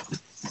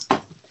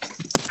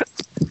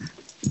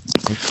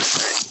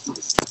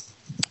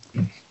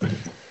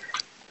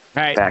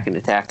right. Back in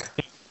attack.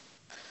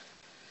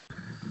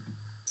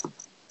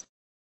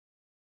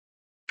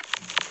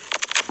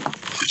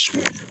 This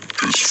one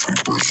is from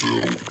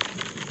Brazil.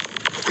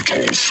 A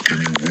tall,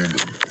 skinny woman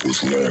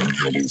with long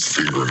yellow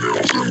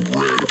fingernails and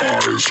red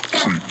eyes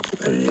creep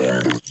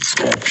along the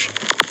rooftops.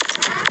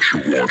 She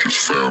watches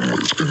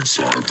families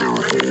inside their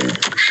home.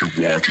 She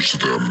watches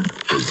them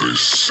as they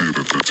sit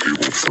at the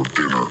table for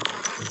dinner.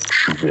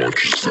 She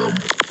watches them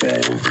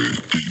while they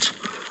eat.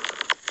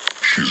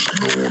 She's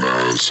known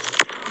as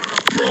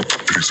La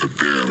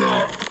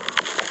Pisadera.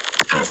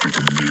 After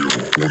the meal,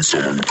 when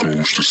someone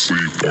goes to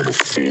sleep on a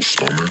full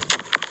stomach,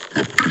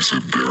 La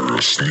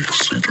Pisadera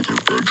sneaks into their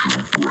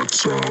bedroom.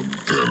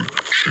 Then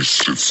she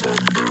sits on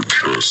their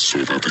chest so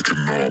that they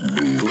cannot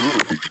move. La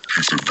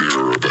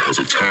Pisadera that has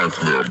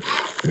attacked them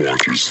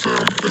watches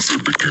them as they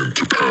begin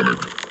to panic.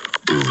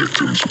 Their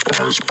victims'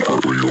 eyes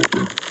partly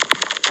open,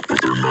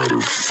 but they're neither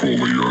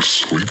fully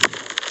asleep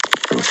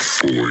or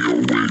fully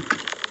awake,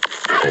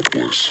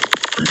 helpless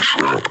and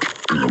trapped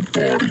in a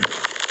body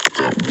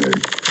that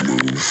won't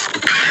move.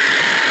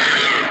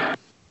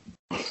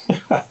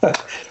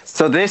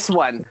 So this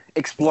one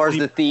explores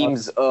the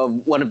themes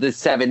of one of the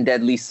 7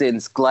 deadly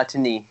sins,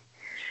 gluttony.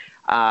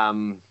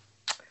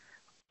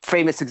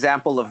 Famous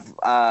example of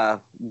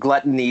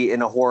gluttony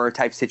in a horror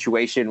type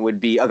situation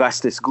would be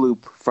Augustus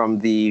Gloop from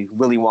the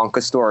Willy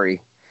Wonka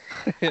story.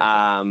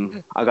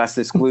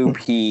 Augustus Gloop,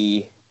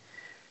 he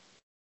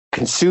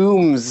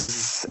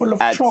consumes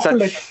at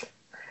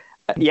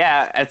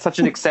such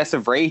an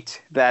excessive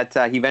rate that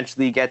he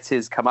eventually gets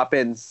his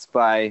comeuppance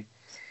by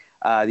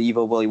the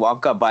evil Willy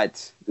Wonka.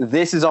 But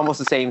this is almost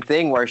the same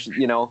thing where,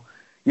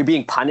 you're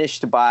being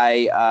punished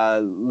by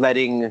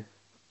letting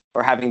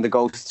or having the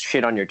ghost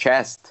shit on your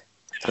chest.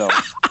 So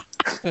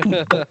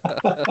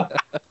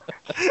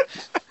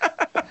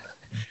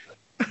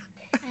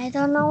I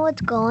don't know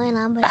what's going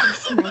on, but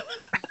it's like,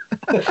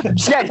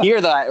 she can't hear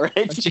that,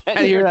 right? She I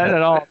can't hear that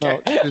at all.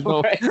 No, there's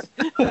no- Right.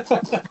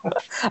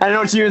 I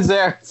know she was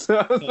there.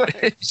 So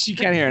she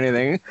can't hear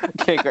anything.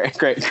 okay,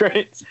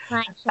 great.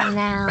 my turn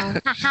now.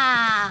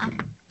 Haha.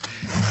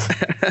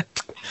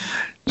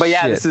 But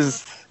yeah, Shit.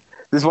 this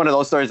is one of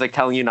those stories like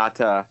telling you not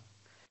to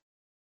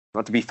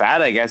be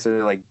fat, I guess,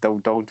 or like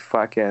don't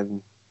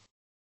fucking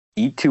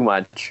eat too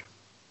much.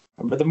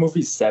 Remember the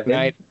movie Seven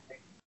Right.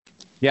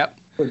 Yep.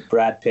 with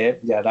Brad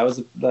Pitt? Yeah, that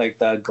was like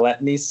the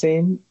gluttony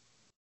scene.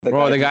 The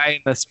guy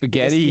in the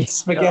spaghetti.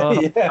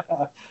 Spaghetti.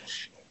 Yeah.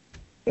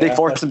 They Yeah.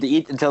 forced him to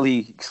eat until he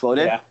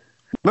exploded. Yeah.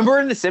 Remember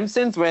in The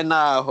Simpsons when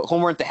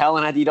Homer went to hell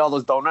and had to eat all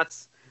those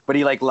donuts, but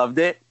he like loved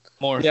it?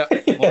 More. Yep.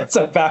 It's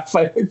a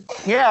backfire.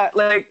 Yeah,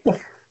 like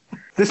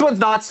this one's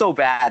not so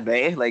bad,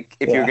 eh? Like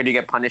if you're Yeah. gonna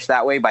get punished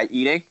that way by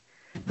eating,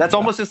 that's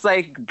almost just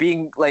like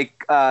being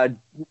like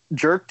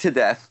jerked to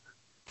death.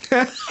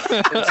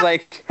 It's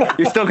like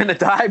you're still gonna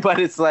die, but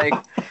it's like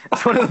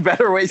it's one of the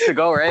better ways to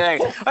go, right?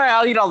 Like, all right,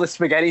 I'll eat all the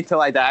spaghetti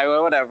till I die,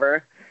 or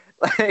whatever.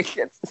 Like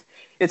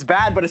it's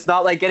bad, but it's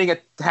not like getting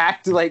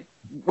attacked like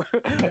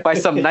by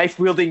some knife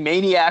wielding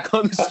maniac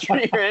on the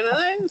street.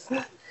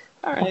 Right?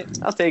 All right,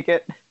 I'll take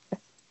it.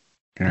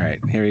 All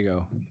right, here we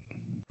go.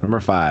 Number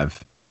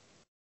 5.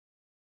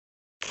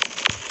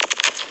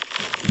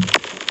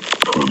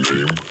 Her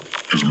name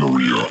is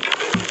Maria.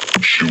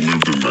 She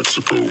lived in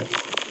Mexico.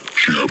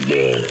 She had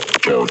long,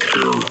 dark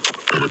hair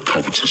and a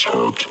covetous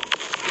heart.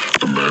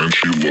 The man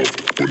she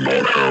loved would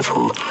not have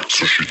her,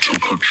 so she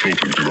took her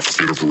children in a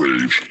fit of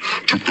rage,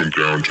 took them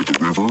down to the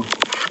river,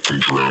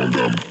 and drowned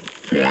them,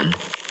 one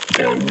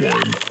by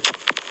one.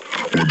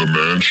 When the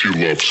man she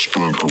loved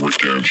spurned her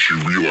again, she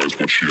realized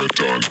what she had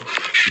done.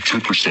 She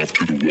took herself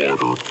to the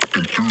water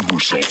and threw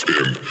herself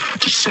in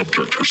to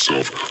subject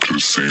herself to the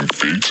same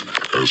fate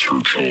as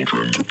her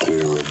children.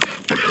 Decorum.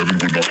 But heaven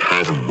would not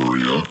have her,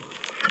 Maria,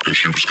 and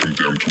she was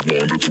condemned to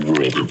wander the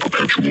world in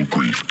perpetual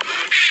grief.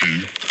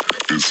 She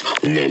is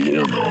La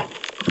Lorna,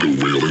 the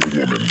wailing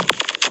woman.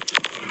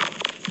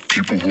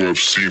 People who have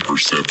seen her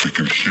said they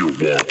can hear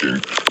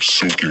walking,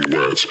 soaking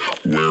wet,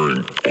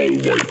 wearing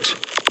all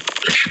white.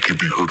 And she can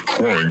be heard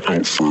crying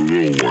out for her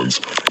little ones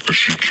as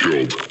she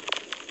killed.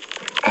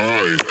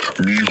 Ay,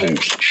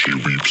 mijos, she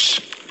weeps.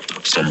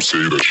 Some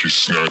say that she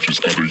snatches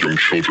other young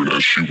children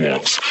as she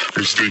walks,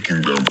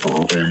 mistaking them for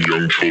her own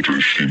young children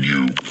she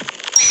knew.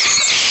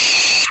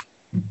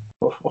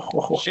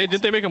 Hey,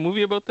 didn't they make a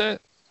movie about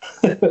that?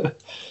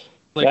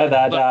 Yeah,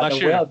 that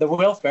last year. the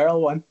Will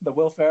Ferrell one, the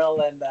Will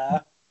Ferrell and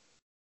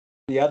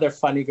the other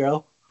funny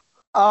girl.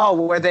 Oh,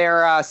 where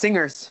they're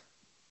singers.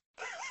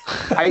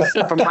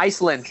 From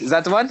Iceland. Is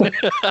that the one?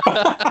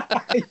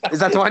 Is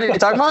that the one you're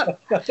talking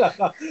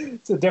about?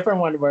 It's a different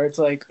one where it's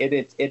like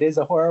it is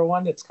a horror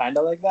one. It's kind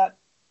of like that.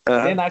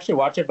 I didn't actually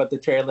watch it, but the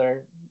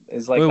trailer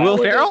is like Wait, that, Will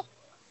where Ferrell?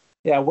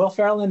 Yeah, Will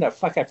Ferrell and I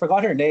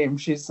forgot her name.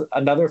 She's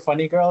another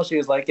funny girl. She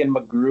was like in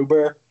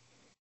MacGruber,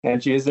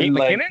 and she was in Kate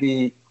like McKinnon?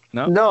 the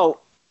No. not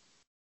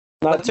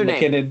What's her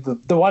name?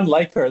 McKinnon, the one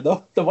like her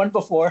though, the one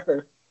before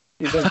her.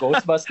 She's in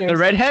Ghostbusters. The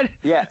redhead?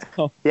 Yeah.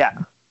 Oh. Yeah.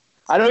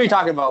 I know what you're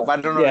talking about, but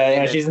I don't know.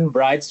 Yeah, she's in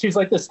Brides. She's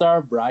like the star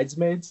of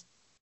Bridesmaids.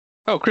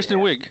 Oh, Kristen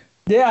Wiig.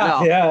 Yeah,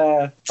 No.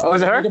 yeah. Oh,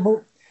 is it her?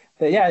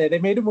 They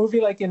made a movie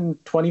like in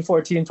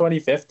 2014,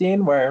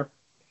 2015 where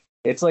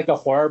it's like a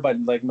horror, but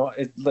like no,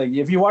 it's like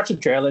if you watch the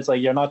trailer, it's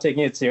like you're not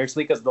taking it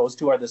seriously because those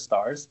two are the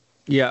stars.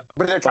 Yeah.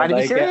 But they're trying to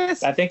be Like,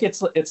 serious? I think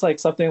it's like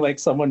something like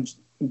someone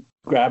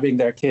grabbing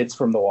their kids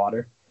from the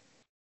water.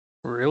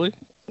 Really?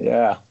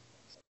 Yeah,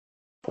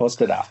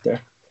 post it after.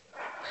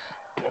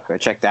 Go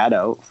check that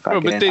out. Oh,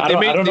 but Fucking-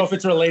 I don't know if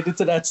it's related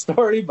to that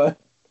story, but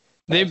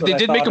They that's what I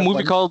did make thought a of movie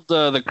when- called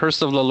The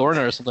Curse of La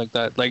Lorna or something like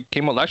that. Like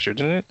came out last year,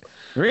 didn't it?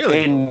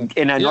 Really? in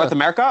North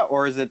America,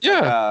 or is it?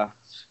 Yeah.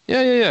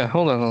 Yeah.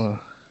 Hold on.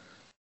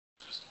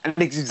 And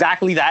it's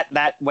exactly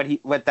that what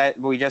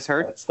we just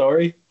heard. that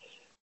story.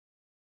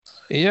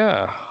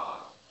 Yeah.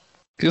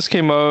 This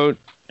came out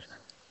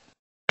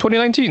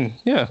 2019.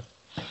 Yeah.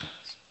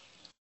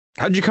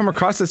 How'd you come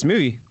across this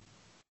movie?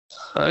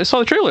 I saw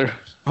the trailer.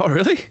 Oh,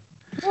 really?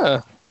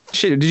 Yeah.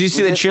 Shit, did you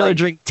see the Is it trailer like-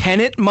 during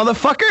Tenet,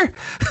 motherfucker?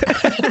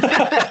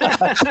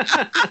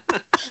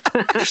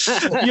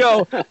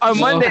 Yo, on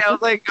Monday, I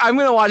was like, I'm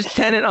going to watch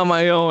Tenet on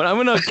my own.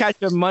 I'm going to catch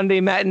a Monday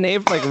matinee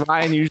like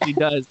Ryan usually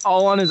does,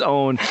 all on his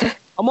own.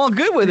 I'm all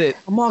good with it.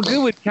 I'm all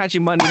good with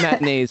catching Monday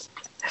matinees.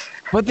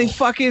 But they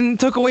fucking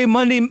took away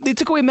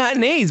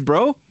matinees,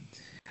 bro.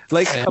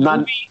 Like, a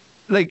movie,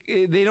 like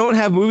they don't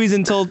have movies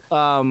until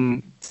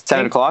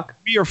 7 o'clock.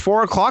 3 or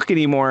 4 o'clock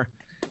anymore.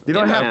 They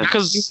don't Yeah, have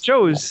because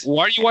shows.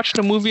 why are you watching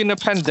a movie in a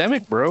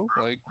pandemic, bro?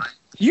 Like,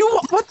 You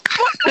what?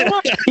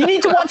 You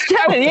need to watch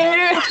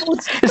Tenet.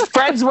 His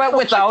friends went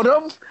without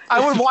him. I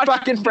would watch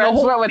Fucking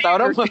friends went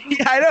without him.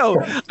 Yeah, I know.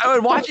 I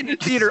would watch it in the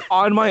theater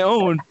on my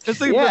own.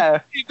 It's like Yeah.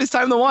 the safest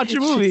time to watch a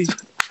movie.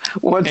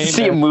 Want to Hey,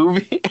 see a man.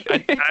 movie?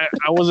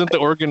 I wasn't the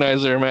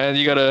organizer, man.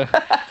 You gotta.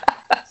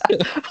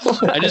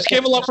 I just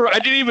came along for. I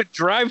didn't even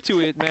drive to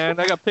it, man.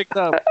 I got picked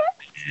up.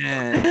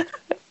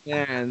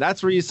 Man,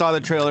 that's where you saw the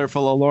trailer for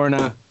La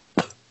Lorna.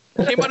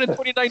 It came out in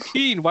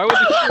 2019. Why would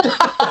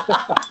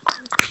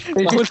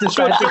They just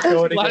decided to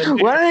show it again.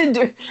 What did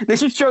they do? They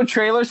should show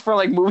trailers for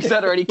like movies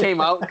that already came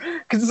out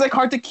because it's like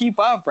hard to keep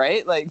up,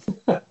 right? Like,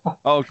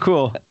 Oh,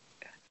 cool.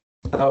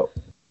 Oh.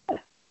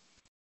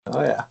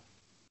 Oh yeah.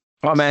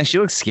 Oh man, she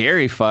looks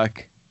scary.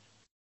 Fuck.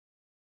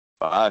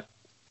 fuck.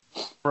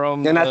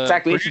 from Then that's the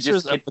exactly what you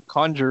producers just of The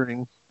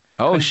Conjuring?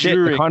 Oh shit,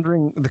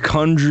 the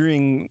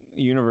Conjuring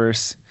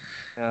universe.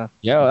 Yeah.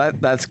 Yo,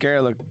 that's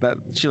scary.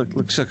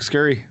 Looks so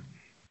scary.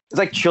 It's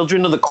like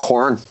Children of the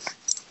Corn.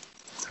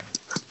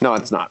 No,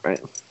 it's not,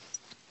 right?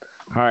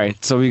 All right,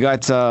 so we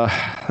got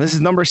this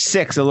is number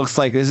 6. It looks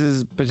like this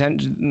is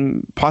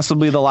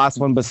possibly the last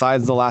one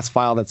besides the last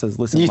file that says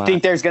listen. You last.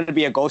 think there's going to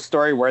be a ghost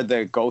story where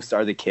the ghosts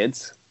are the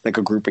kids? Like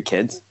a group of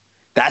kids?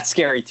 That's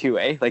scary too,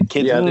 eh? Like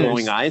kids with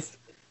glowing eyes?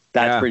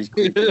 That's pretty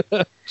creepy.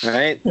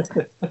 Right?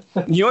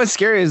 You know what's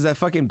scary is that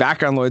fucking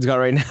background Lloyd's got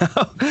right now.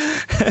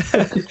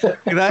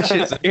 That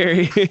shit's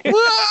scary.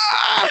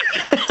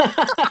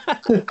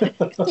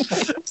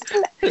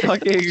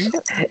 Fucking.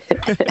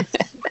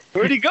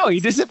 Where'd he go? He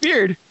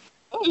disappeared.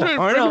 Oh, right,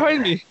 Oh, right no.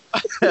 behind me.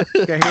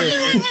 Okay,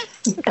 here.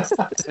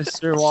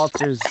 Mr.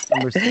 Walters,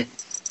 number 6.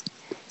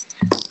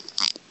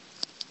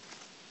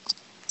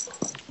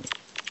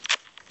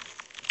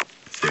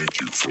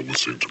 Thank you for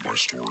listening to my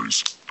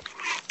stories.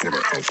 But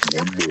I have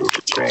one more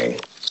to tell.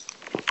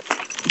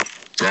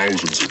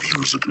 Thousands of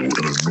years ago in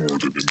a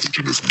northern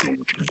indigenous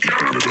village in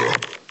Canada,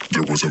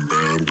 there was a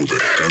man with the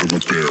head of a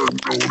bear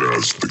known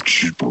as the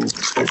Keeper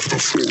of the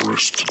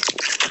Forest.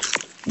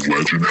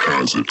 Legend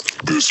has it,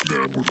 this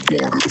man would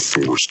wander the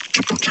forest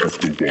to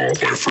protect the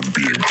wildlife from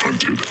being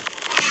hunted.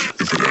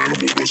 If an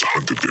animal was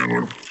hunted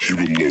down, he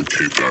would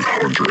locate that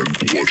hunter and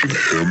bludgeon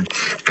him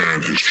and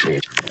his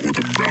children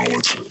with a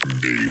mallet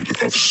made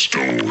of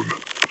stone.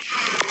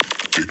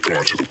 It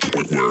got to the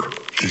point where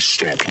he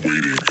stopped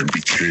waiting and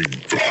became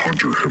the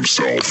hunter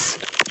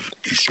himself.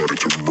 He started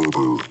to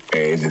murder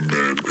all the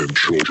men and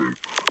children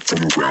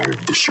from around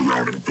the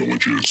surrounding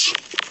villages.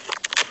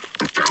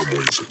 The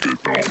families did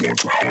not want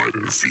to hide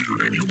in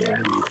fear any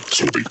longer,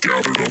 so they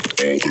gathered up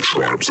all the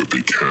tribes that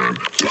they can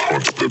to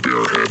hunt the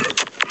bearhead.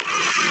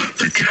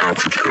 They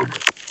captured him,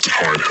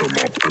 tied him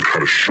up, and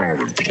had a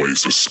shaman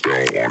place a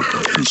spell on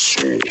his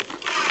soul,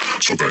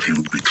 so that he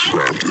would be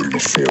trapped in the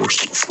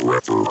forest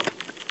forever.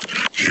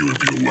 He would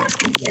be left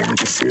to wander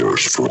the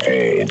forest for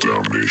all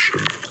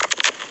damnation.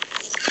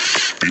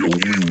 The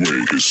only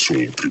way his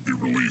soul could be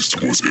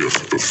released was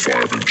if the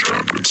 5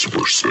 enchantments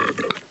were said.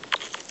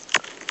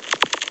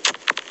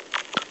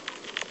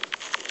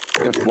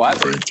 If what?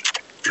 Thank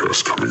you,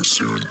 guys coming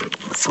soon,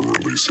 for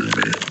releasing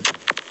me.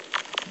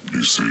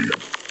 You see,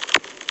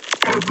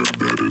 I've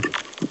embedded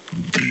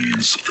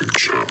these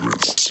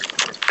enchantments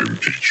in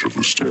each of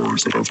the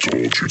stories that I've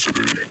told you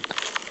today.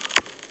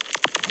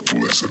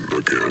 Listen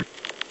again.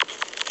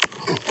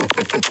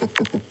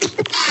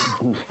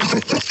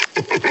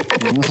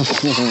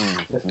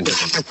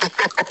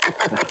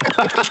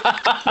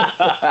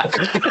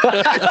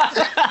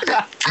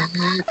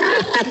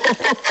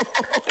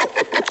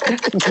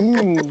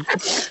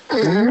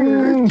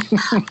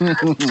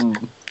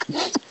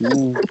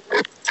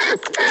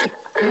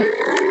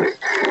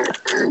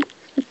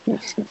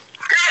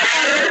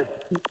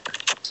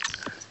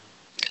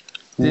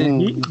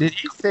 Did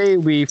he say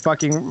we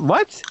fucking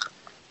what?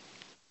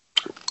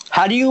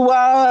 How do you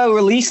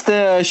release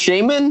the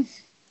shaman?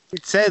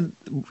 It said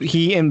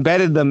he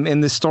embedded them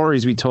in the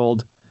stories we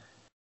told.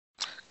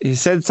 He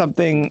said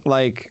something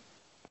like,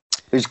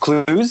 There's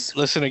clues?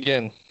 Listen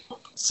again.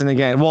 listen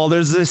again. Well,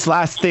 there's this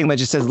last thing that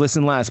just says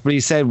listen last, but he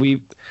said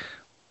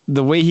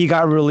the way he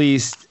got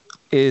released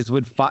is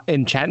with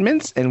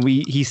enchantments, and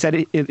he said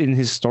it in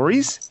his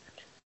stories.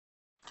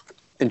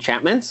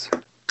 Enchantments?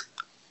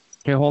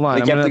 Okay, hold on.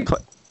 Like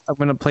I'm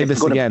gonna play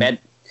this again. You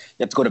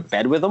have to go to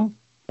bed with them?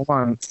 Hold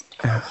on.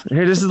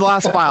 Here, this is the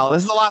last file.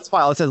 This is the last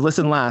file. It says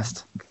listen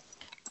last.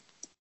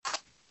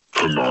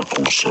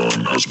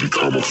 Hanako-san has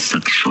become a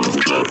fixture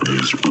of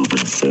Japanese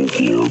urban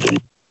folklore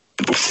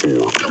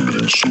before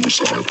committing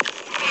suicide.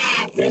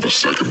 While the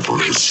second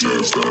version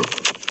says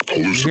that Did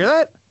you hear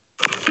that?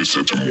 is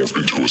said to morph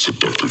into a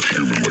seductive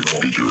human-like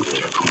figure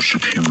whose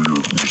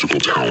superior musical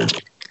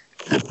talent.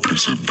 The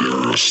pissed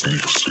bear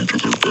sneaks into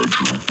their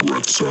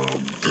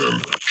bedroom,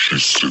 then she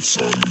sits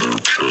on their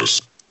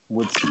chest.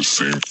 With the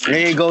same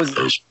There he goes.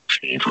 as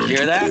children.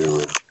 Hear that?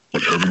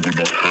 But heaven would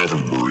not have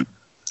him worry.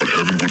 But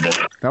heaven would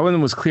not. That one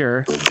was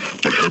clear.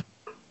 But heaven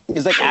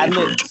He's like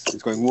ad-lib.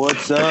 He's going,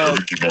 what's up?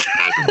 would not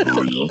have him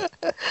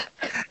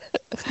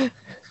worry.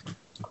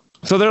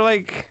 So they're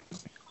like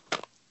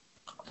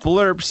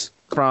blurbs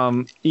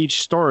from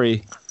each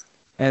story,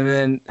 and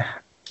then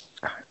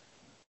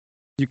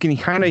you can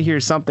kind of hear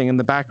something in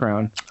the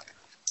background.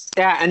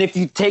 Yeah, and if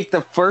you take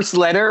the first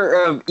letter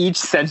of each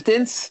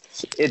sentence,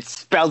 it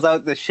spells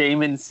out the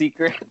shaman's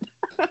secret.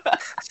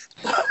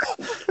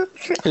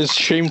 His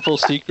shameful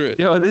secret.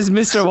 Yo, this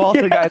Mr.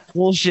 Walter guy's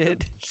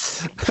bullshit.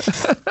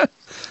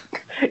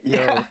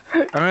 Yeah.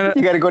 I'm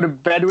You gotta go to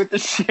bed with the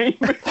shame.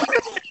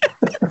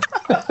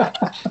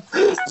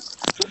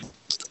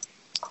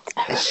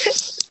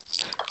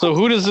 So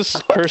who does this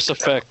curse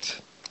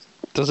affect?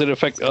 Does it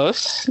affect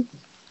us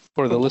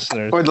or the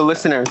listeners? Or the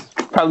listeners.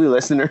 Probably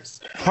listeners.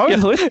 Probably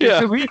listeners.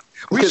 yeah. We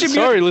should be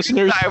Sorry,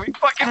 listeners. We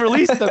fucking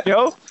released them,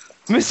 yo.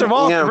 Mr.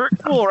 Walter, Yeah. we're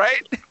cool,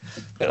 right?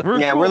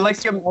 We're like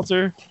Mr.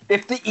 Walter.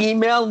 If the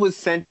email was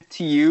sent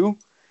to you,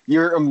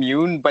 you're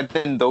immune, but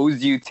then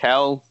those you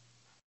tell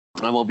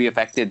will be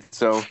affected.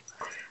 So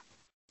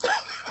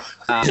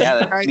yeah,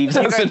 that leaves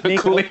us in the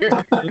clear.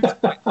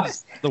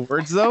 The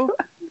words though?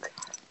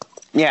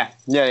 Yeah.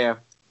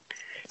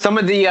 Some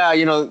of the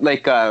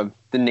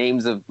the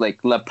names of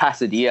like La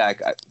Pasadilla,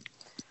 I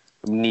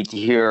need to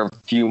hear a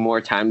few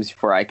more times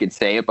before I could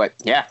say it. But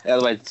yeah,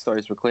 otherwise the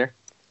stories were clear.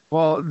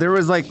 Well, there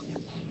was like,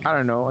 I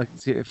don't know. Like,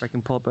 see if I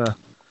can pull up a.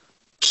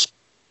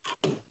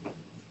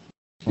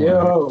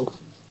 Yo.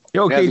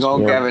 Yo, Let's Cage. go,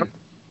 Kevin.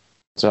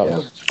 What's up?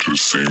 To the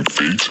same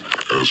fate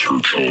as her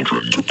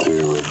children,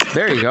 Decorum.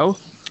 There you go.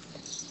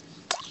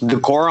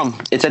 Decorum.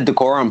 It said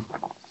decorum.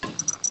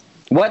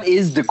 What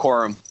is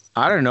decorum?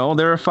 I don't know.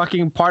 They're a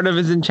fucking part of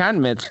his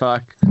enchantments.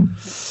 Fuck.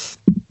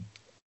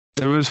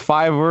 There was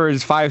 5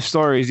 words, 5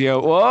 stories.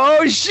 Yo.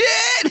 Whoa,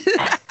 shit!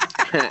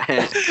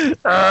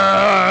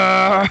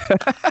 Wow.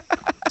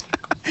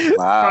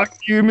 Fuck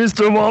you,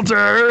 Mr.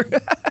 Walter.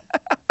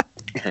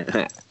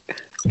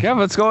 Kev,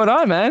 what's going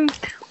on, man?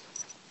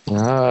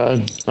 All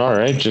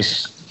right.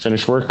 Just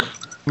finished work.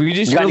 We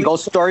just You got any really-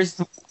 ghost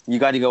stories? You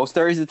got any ghost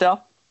stories to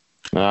tell?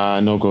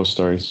 No ghost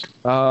stories.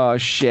 Oh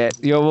shit!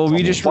 Yo, well,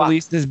 we just What?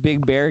 released this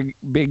big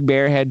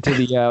bear head to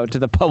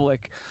the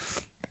public.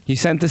 He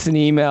sent us an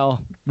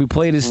email. We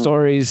played his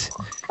stories,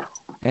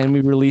 and we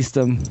released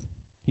them.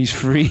 He's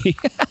free.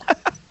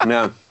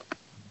 No.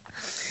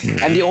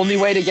 And the only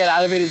way to get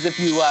out of it is if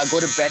you go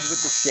to bed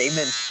with the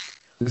shaman.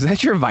 Is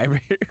that your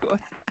vibrator?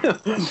 What?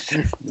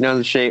 No,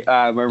 the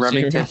my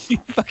Remington.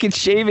 Fucking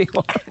shaving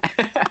one.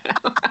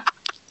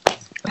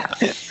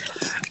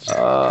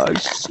 Oh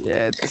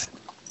shit!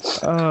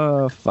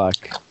 Oh fuck!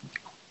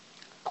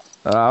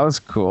 That was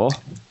cool.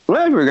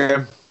 Well, we're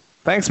good.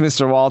 Thanks,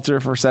 Mr. Walter,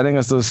 for sending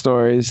us those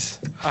stories.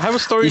 I have a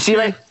story. You see,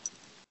 like,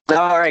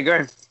 all right,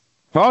 good.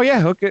 Oh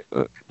yeah, hook it.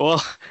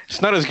 Well,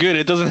 it's not as good.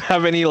 It doesn't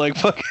have any like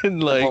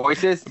fucking like.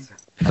 Voices.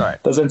 Sorry.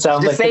 Doesn't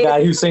sound Just like say the it.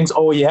 guy who sings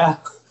 "Oh Yeah."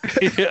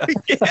 Yeah.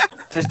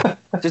 Just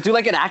do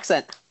like an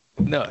accent.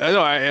 No,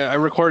 I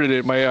recorded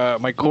it.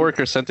 My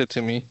coworker sent it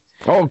to me.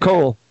 Oh,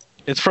 cool.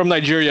 It's from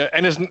Nigeria,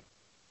 and it's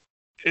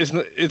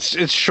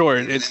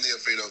short.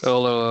 It's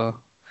hold on.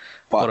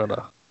 I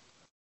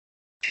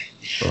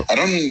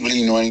don't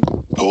really know any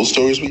ghost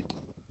stories we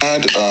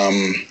had,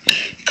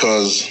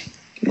 because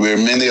we're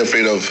mainly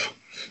afraid of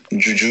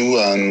juju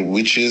and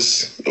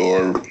witches,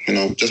 or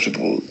just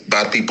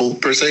bad people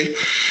per se,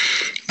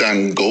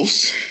 than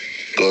ghosts.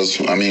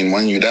 Because I mean,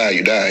 when you die,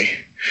 you die.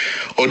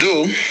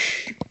 Although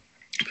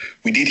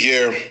we did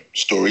hear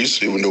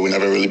stories, even though we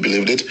never really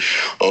believed it,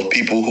 of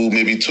people who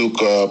maybe took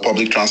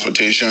public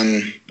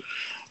transportation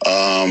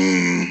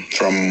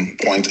from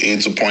point A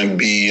to point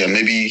B, and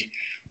maybe,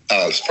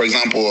 for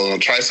example, on a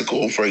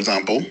tricycle, for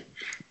example.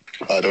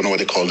 I don't know what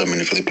they call them in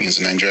the Philippines.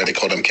 In Nigeria, they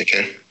call them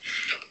keke.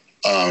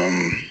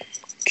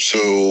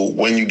 So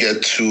when he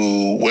gets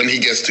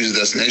to his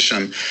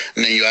destination,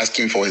 and then you ask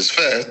him for his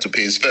fare, to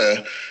pay his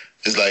fare,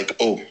 it's like,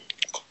 oh,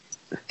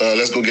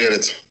 let's go get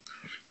it.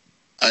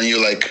 And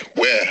you're like,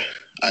 where?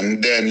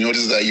 And then you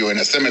notice that you're in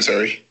a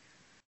cemetery,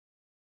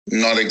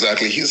 not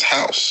exactly his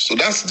house. So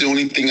that's the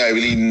only thing I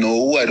really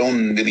know. I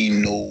don't really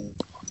know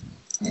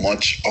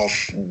much of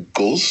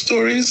ghost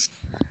stories.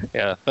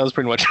 Yeah, that was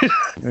pretty much it.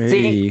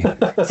 Hey.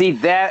 See,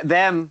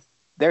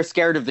 they're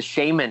scared of the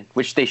shaman,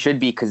 which they should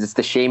be, because it's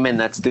the shaman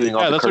that's doing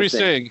all Yeah, the that's what he's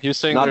cursing, saying. He's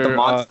saying not the they're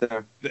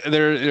monster.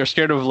 they're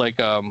scared of like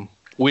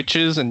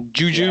witches and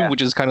juju, Yeah.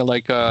 which is kind of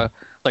like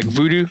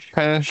voodoo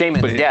kind of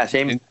Shamans, yeah,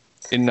 shaman.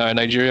 in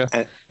Nigeria.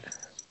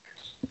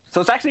 So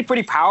it's actually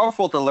pretty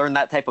powerful to learn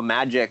that type of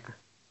magic,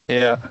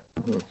 Yeah.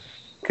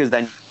 because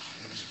then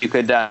you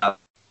could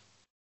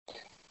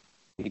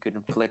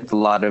inflict a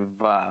lot of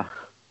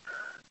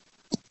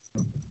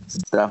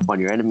stuff on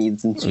your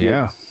enemies and shit.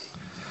 Yeah.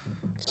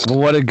 Well,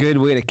 what a good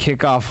way to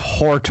kick off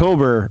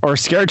Hortober or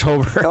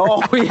Scaretober.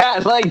 Oh yeah, I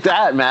like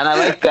that, man. I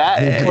like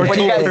that. What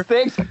do you guys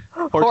think?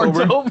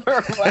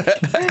 Hortober.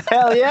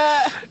 Hell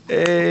yeah.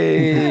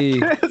 Hey.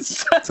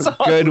 That's It's a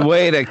good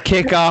way to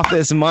kick off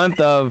this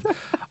month of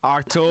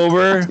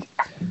October.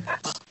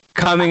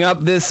 Coming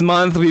up this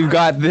month, we've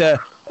got the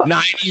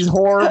 90s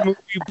horror movie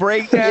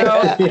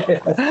breakdown.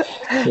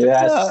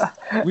 Yes.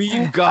 We've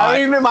I got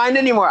don't even mind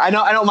anymore. I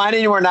don't mind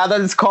anymore now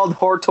that it's called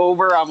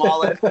Hortober. I'm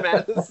all in,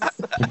 man.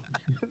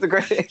 It's a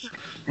great.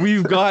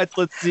 we've got,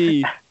 let's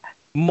see,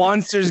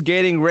 monsters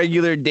getting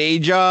regular day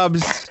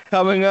jobs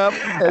coming up.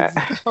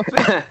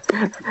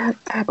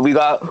 We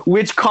got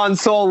which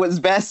console was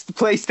best,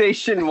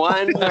 PlayStation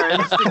 1 or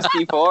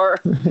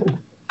N64?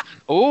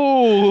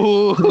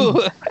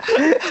 Oh.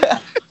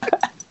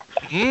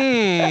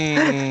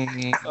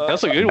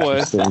 That's a good one.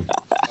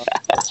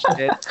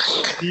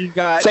 You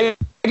got Sega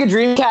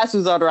Dreamcast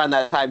was out around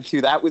that time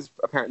too. That was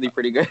apparently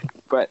pretty good,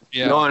 but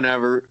Yeah. no one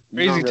ever.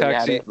 Crazy no one really had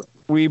Taxi. it.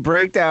 we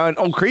break down.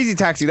 Oh, Crazy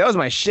Taxi. That was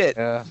my shit.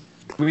 Yeah.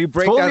 We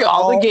break down Totally,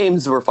 all the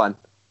games were fun.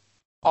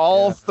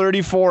 all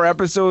 34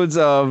 episodes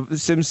of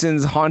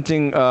Simpsons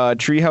Haunting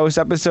Treehouse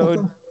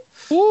episode.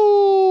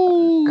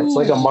 Woo! It's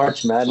like a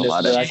March Madness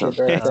lot of bracket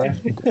right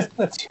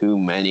there. Too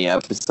many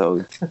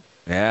episodes.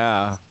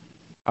 Yeah.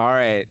 All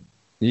right.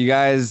 You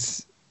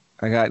guys,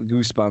 I got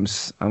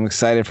goosebumps. I'm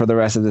excited for the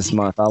rest of this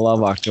month. I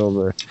love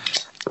October.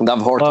 Love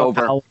Love Hortober.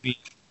 Halloween.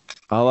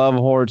 I love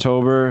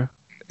Hortober.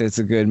 It's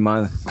a good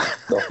month.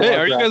 Hey,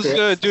 are you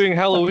guys doing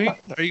Halloween?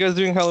 Are you guys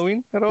doing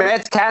Halloween at all? But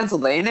it's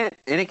canceled, ain't it?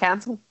 Ain't it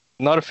canceled?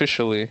 Not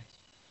officially.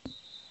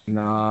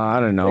 No, I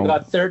don't They know.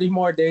 got 30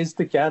 more days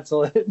to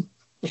cancel it.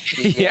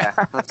 Yeah.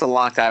 That's a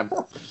long time.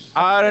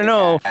 I don't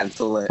know.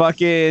 Cancel it.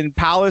 Fucking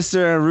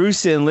Pallister and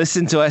Rusin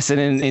listened to us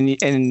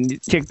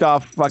and kicked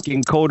off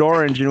fucking Code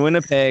Orange in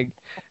Winnipeg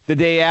the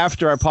day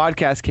after our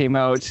podcast came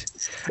out.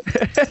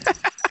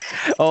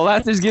 Oh,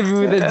 that's just giving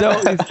me the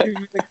dope. He's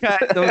giving me the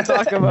cut. Don't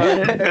talk about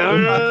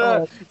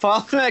it.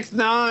 Politics,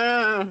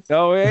 no.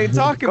 No, we ain't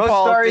talking Ghost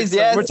politics. stories,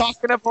 yes. We're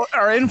talking about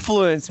our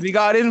influence. We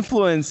got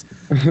influence.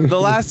 The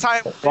last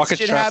time this Rocket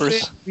shit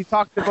Trappers. happened, we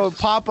talked about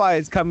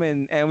Popeyes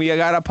coming, and we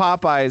got a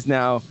Popeyes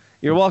now.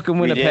 You're welcome,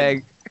 We did.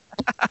 Winnipeg.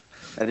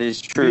 That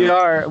is We true.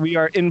 are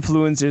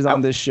influencers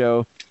on this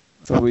show.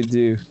 That's what we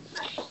do.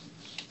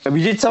 And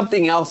we did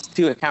something else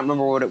too. I can't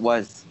remember what it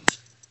was.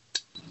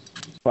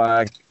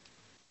 Fuck.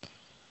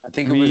 I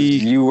think it was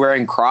you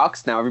wearing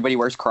Crocs. Now everybody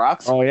wears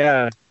Crocs. Oh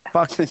yeah.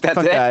 Fuck. That's fuck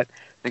it. that. I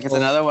think it's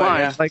another one. Fine.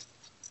 Yeah. Like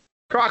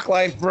Croc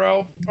life,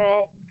 bro.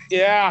 Oh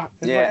yeah.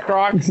 It's Yeah. my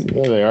Crocs.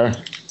 There they are.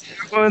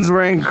 Everyone's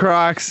wearing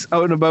Crocs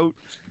out and about.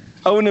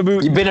 Out and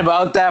about. You've been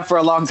about that for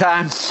a long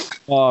time.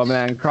 Oh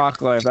man,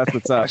 Croc life. That's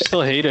what's I up.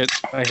 still hate it.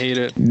 I hate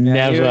it.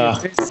 Never.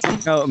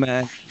 It's out,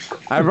 man.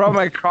 I brought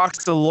my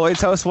Crocs to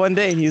Lloyd's house one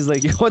day, and he's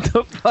like, "Yo, what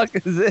the fuck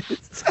is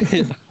this?"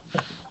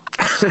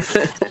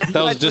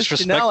 That was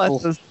disrespectful.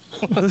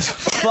 Those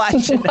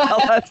flat Chanel.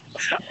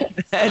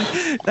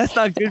 Man, that's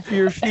not good for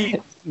your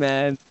feet,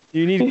 man.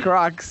 You need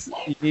Crocs.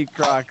 You need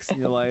Crocs in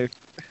your life.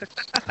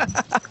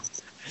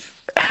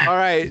 All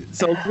right,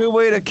 so good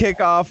way to kick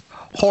off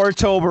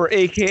Hortober,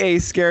 aka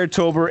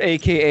Scaretober,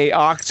 aka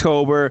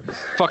October.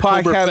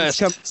 Fucktober Podcast Fest.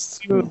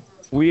 coming soon.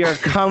 We are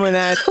coming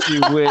at you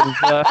with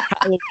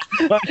Halloween.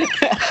 Did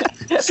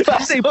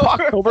I say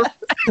Pocktober?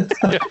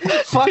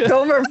 Fucked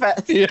over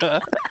fest. Yeah.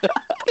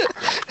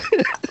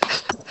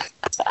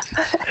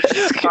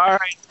 All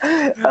right.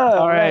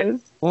 All right.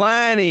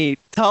 Lanny,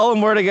 tell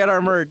them where to get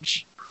our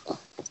merch.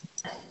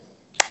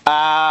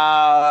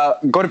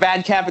 Go to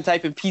Bandcamp and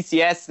type in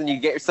PCS, and you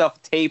get yourself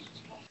a tape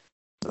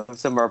of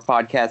some of our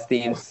podcast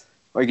themes,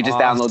 or you can just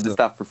download the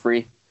stuff for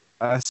free.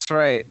 That's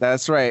right.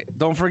 That's right.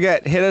 Don't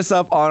forget, hit us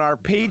up on our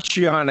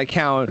Patreon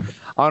account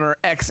on our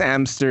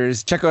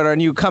X-Amsters. Check out our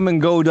new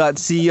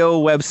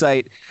comeandgo.co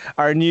website,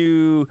 our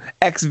new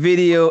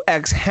X-Video,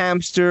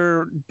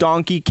 X-Hamster,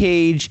 Donkey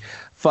Cage,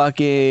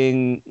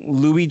 fucking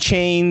Louis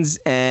Chains,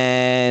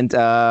 and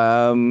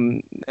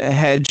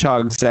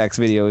Hedgehog sex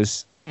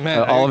videos. Man,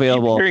 all I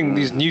available. keep hearing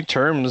these new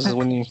terms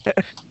when you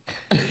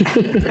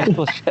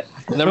never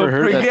Don't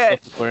heard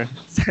forget. that stuff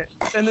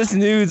before. Send us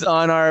nudes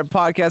on our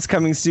podcast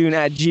coming soon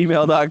at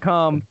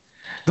gmail.com.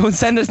 Don't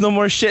send us no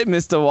more shit,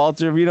 Mr.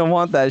 Walter. We don't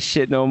want that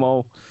shit no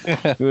more.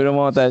 We don't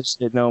want that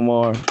shit no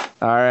more.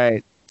 All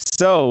right.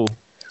 So,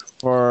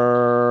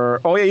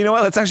 oh yeah, you know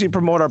what? Let's actually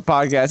promote our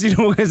podcast. You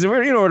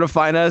know where to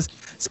find us.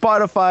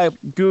 Spotify,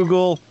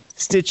 Google,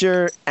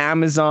 Stitcher,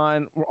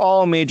 Amazon. Where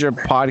all major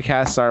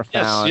podcasts are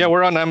Yes, found. yeah,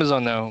 we're on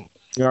Amazon now.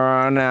 You're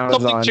on Something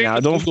Amazon changed now.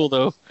 with Don't Google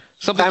though.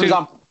 Something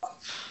Amazon,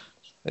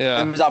 Yeah.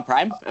 Amazon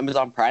Prime,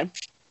 Amazon Prime.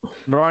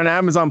 We're on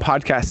Amazon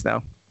Podcast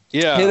now.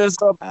 Yeah. Hit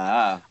us up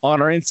Ah,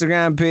 on our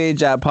Instagram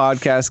page at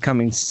podcast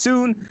coming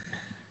soon.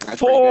 that's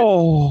pretty good.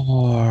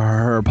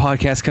 For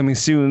podcast coming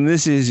soon,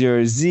 this is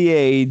your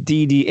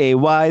ZADDAY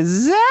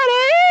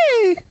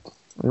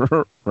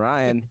Zaddy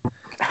Ryan.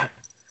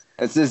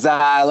 This is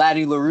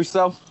Lanny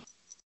LaRusso.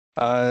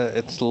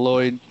 It's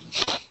Lloyd.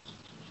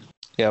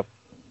 Yep.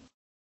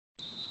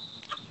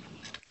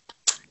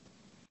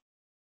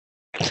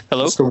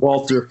 Hello? Mr.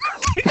 Walter.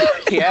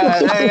 Yeah,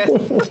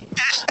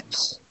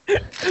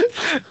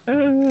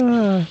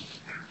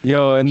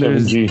 Yo, and Kevin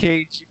there's G.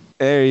 Cage.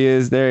 There he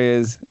is. There he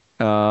is.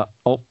 And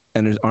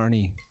there's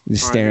Arnie.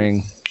 He's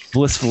staring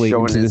blissfully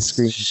showing into the his,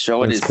 screen.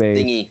 showing his face.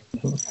 thingy.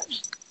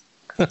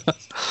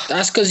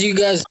 That's because you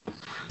guys.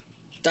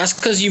 That's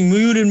because you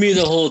muted me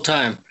the whole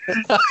time.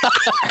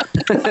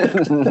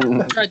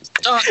 Tried to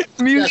talk.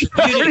 Mute.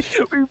 Yes,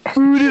 muted. We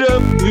booted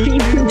up.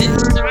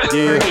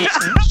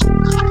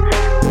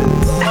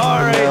 All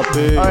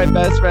right,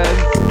 best friends.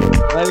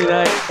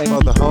 99.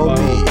 For the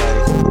homies,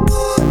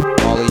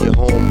 all of your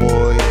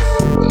homeboys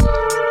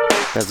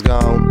that's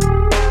gone.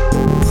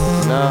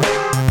 Nah,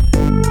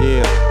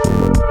 yeah.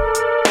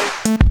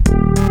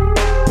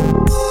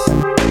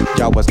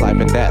 it's life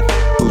and death.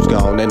 Who's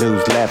gone and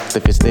who's left?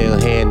 If you're still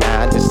here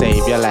now, just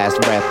save your last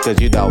breath.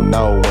 Cause you don't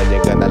know when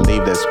you're gonna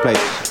leave this place.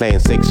 Laying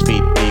 6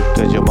 feet deep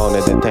cause you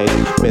wanted to take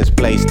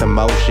misplaced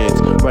emotions.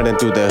 Running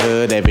through the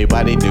hood,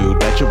 everybody knew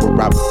that you were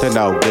up to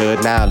no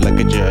good. Now look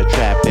at you,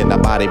 trapped in a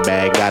body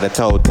bag. Got a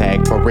toe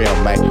tag, for real,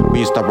 man. We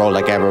used to roll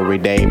like every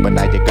day, but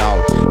now you're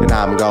gone. And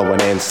I'm going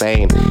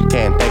insane.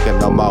 Can't take it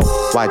no more.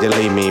 Why'd you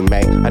leave me,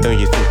 man? I know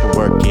you super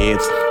work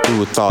kids.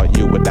 Who thought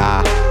you would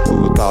die?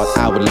 Who thought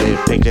I would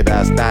live? Pictured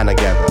us dying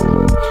together.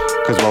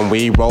 Cause when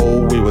we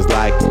roll, we was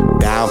like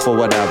down for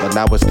whatever.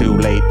 Now it's too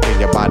late. Pin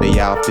your body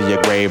out to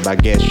your grave. I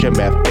guess you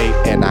met fate,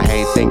 and I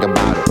hate thinking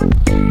about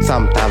it.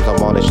 Sometimes I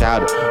wanna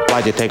shout it.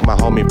 Why'd you take my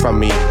homie from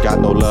me? Got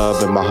no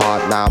love in my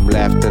heart, now I'm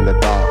left in the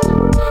dark.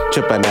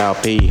 Trippin'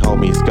 LP,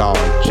 homie's gone.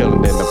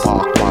 Chillin' in the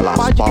park while I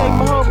Why'd you take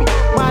my spark.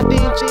 homie? Why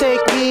didn't you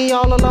take me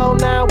all alone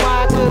now?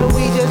 Why couldn't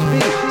we just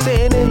be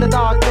sitting in the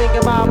dark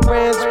thinking about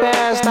friends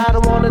past? I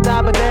don't wanna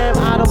die, but damn,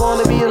 I don't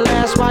wanna be the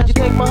last. Why'd you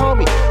take my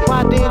homie?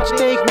 Why didn't you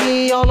take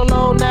me all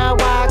alone now?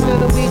 Why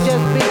couldn't we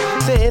just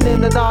be sitting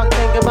in the dark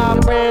thinking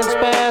about friends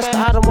past?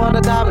 I don't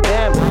wanna die, but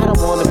damn, I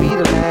don't wanna be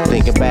the last.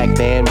 Thinking back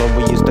then when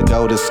we used to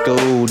go to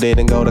school,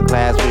 didn't go to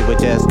class, we would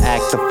just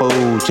act a fool.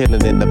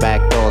 Chillin' in the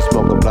back door,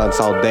 smoking blunts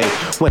all day.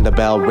 When the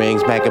bell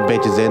rings, smacking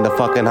bitches in the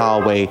fucking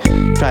hallway.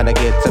 Trying to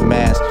get to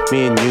mass,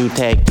 me and you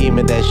tag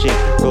teaming that shit.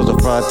 Goes the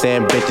front,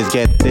 then bitches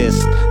get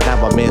this.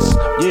 Now I miss,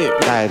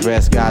 I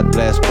address, God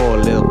bless for a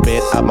little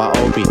bit of my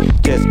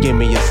OB. Just give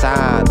me a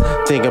sign.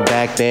 Thinking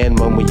back then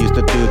when we used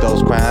to do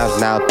those crimes.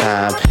 Now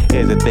time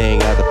is a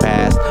thing of the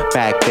past.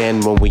 Back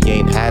then when we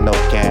ain't had no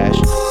cash.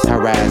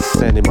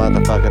 Harass any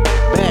motherfucker.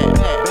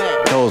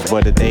 Those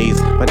were the days,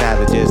 but now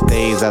they're just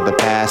days of the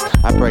past.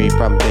 I pray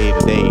from day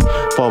to day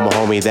for my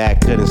homie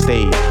that couldn't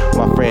stay.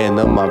 My friend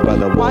and my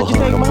brother will Why'd you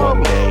take hug my him one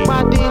homie? day.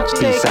 Why didn't you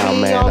Peace take out,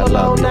 me man, all I love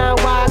alone you. now?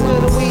 Why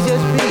couldn't we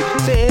just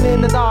be sitting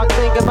in the dark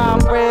thinking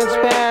about friends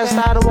past?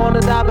 I don't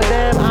wanna die, but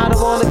damn, I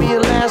don't wanna be the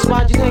last.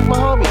 Why'd you take my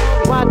homie?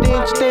 Why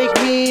didn't you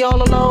take me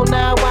all alone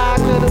now? Why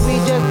couldn't we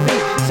just be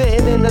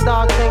sitting in the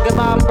dark thinking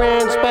about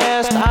friends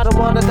past? I don't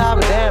wanna die,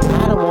 but damn,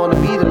 I don't wanna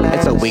be the last.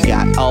 And so we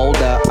got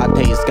older, our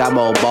taste got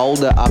more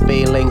bolder, our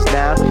feelings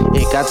now,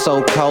 it got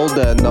so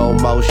colder, no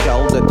more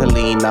shoulder to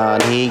lean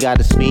on. He got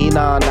his feet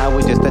on, now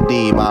we just a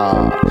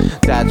demon.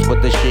 That's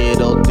what the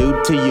shit'll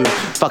do to you.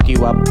 Fuck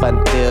you up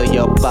until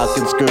you're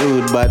fucking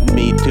screwed. But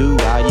me too,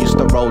 I used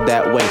to roll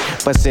that way.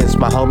 But since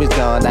my homie's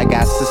gone, I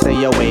got to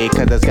stay away.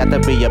 Cause there's got to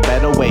be a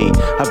better way,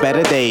 a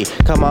better day.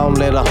 Come on,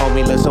 little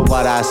homie, listen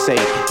what I say.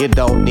 You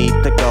don't need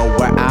to go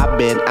where I've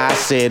been. I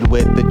sit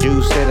with the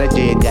juice and a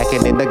gin,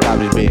 yakking in the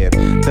garbage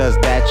bin. Does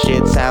that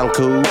shit sound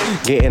cool?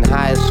 Getting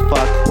high as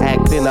fuck,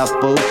 acting a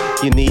fool.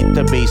 You need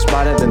to be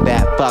smarter than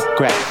that, fuck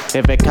crap.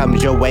 If it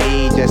comes your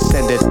way, just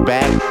send it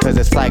back. Cause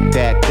it's like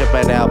that,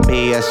 trippin'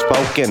 LP has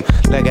spoken.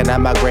 Looking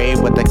at my grave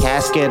with the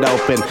casket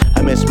open.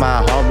 I miss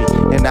my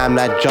homie, and I'm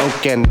not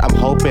joking. I'm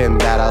hoping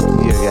that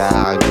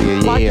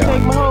Why'd you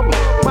take my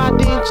homie? Why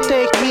didn't you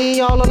take me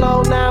all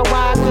alone now?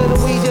 Why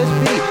couldn't we just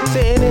be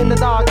sitting in the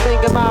dark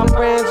thinking about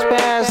friends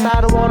past?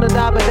 I don't wanna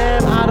die, but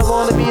damn, I don't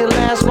wanna be the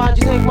last. Why'd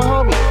you take my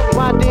homie?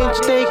 Why didn't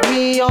you take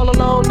me all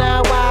alone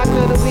now? Why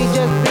couldn't we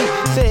just be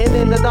sitting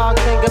in the dark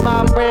thinking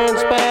about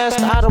friends past?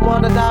 I don't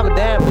wanna die, but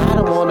damn, I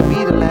don't wanna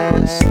be the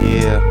last.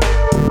 Yeah.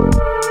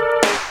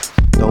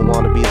 Don't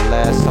wanna be the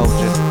last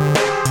soldier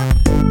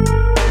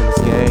in this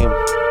game.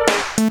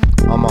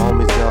 All my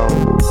homies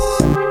gone.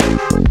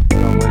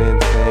 Going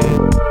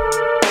insane.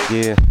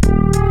 Yeah.